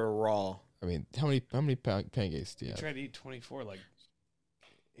stroke. pepper raw. I mean, how many pancakes do you He have? tried to eat 24. Like,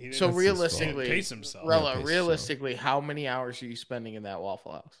 he didn't So That's his fault. realistically, pace himself. Rella, pace realistically, how many hours are you spending in that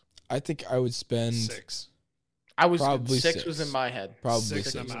Waffle House? I think I would spend 6. I was Probably six was six. in my head. probably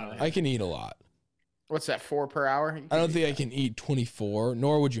Six 6. I'm out. I can eat a lot. What's that? 4 per hour? You I don't do think I that. can eat 24,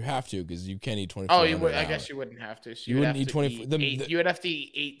 nor would you have to, because you can't eat 24. Oh, you in would. an I hour. guess you wouldn't have to. So You would wouldn't have eat to 24 the- eight- the- you would have to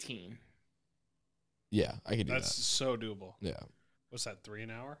eat 18. Yeah, I could do That's so doable. that. Yeah. What's that? 3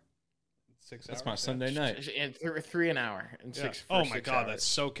 an hour? 6 That's hours? my Yeah. Sunday night. And 3 an hour and Yeah. 6. For Oh my 6 god, hours. that's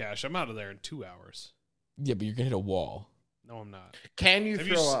so cash. I'm out of there in 2 hours. Yeah, but you're going to hit a wall. No, I'm not. Can you Have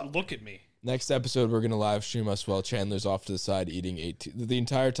you throw up? look at me? Next episode, we're going to live stream us while Chandler's off to the side eating 8. The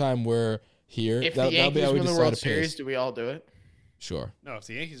entire time we're here, If that'll the be Yankees how we win the decide World a pace. Series, do we all do it? Sure. No, if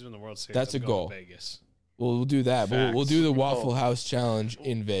the Yankees win the World Series, That's I'm a going goal. to Vegas. We'll do that. But we'll do the Facts. Waffle Goal. House challenge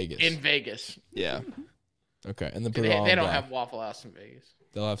in Vegas. In Vegas. Yeah. Okay, and then put They, it all they on don't black. have Waffle House in Vegas.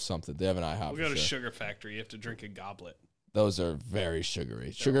 They'll have something. They have an IHOP We'll go for to sure. Sugar Factory. You have to drink a goblet. Those are very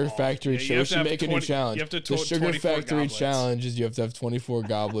sugary. Sugar awful. Factory. Yeah, you we have to should have make a new 20 challenge. you have to The to- Sugar 24 Factory goblets. challenge is you have to have 24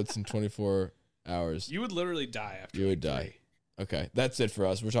 goblets in 24 hours. You would literally die after You would like die. 3. Okay, that's it for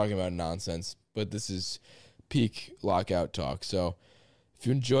us. We're talking about nonsense, but this is peak lockout talk. So if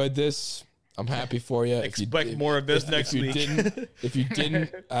you enjoyed this, I'm happy for you. Expect more of this next week. If you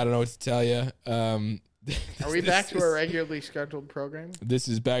didn't, I don't know what to tell you. Are we back to our regularly scheduled program? This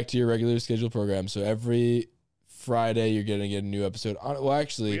is back to your regular scheduled program. So every Friday you're going to get a new episode. Well,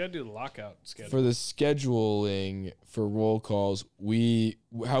 actually, We got to do the lockout schedule. for the scheduling for roll calls,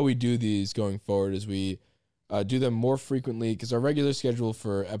 how we do these going forward is we do them more frequently because our regular schedule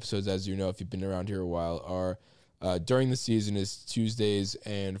for episodes, as you know, if you've been around here a while, are during the season is Tuesdays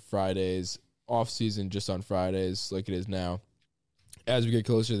and Fridays, off season just on Fridays like it is now. As we get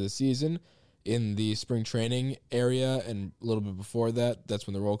closer to the season, in the spring training area and a little bit before that, that's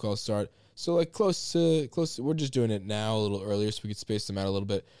when the roll calls start. So like close to, we're just doing it now a little earlier so we could space them out a little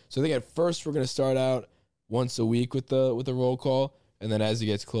bit. So I think at first we're going to start out once a week with the roll call, and then as it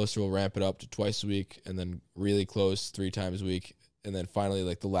gets closer, we'll ramp it up to twice a week, and then really close 3 times a week, and then finally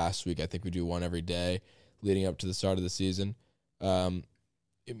like the last week, I think we do one every day leading up to the start of the season.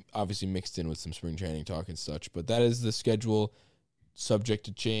 Obviously mixed in with some spring training talk and such, but that is the schedule, subject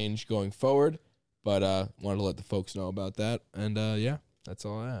to change going forward. But wanted to let the folks know about that, and yeah, that's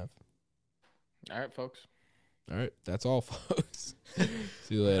all I have. All right, folks. All right, that's all, folks.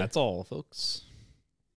 See you later. That's all, folks.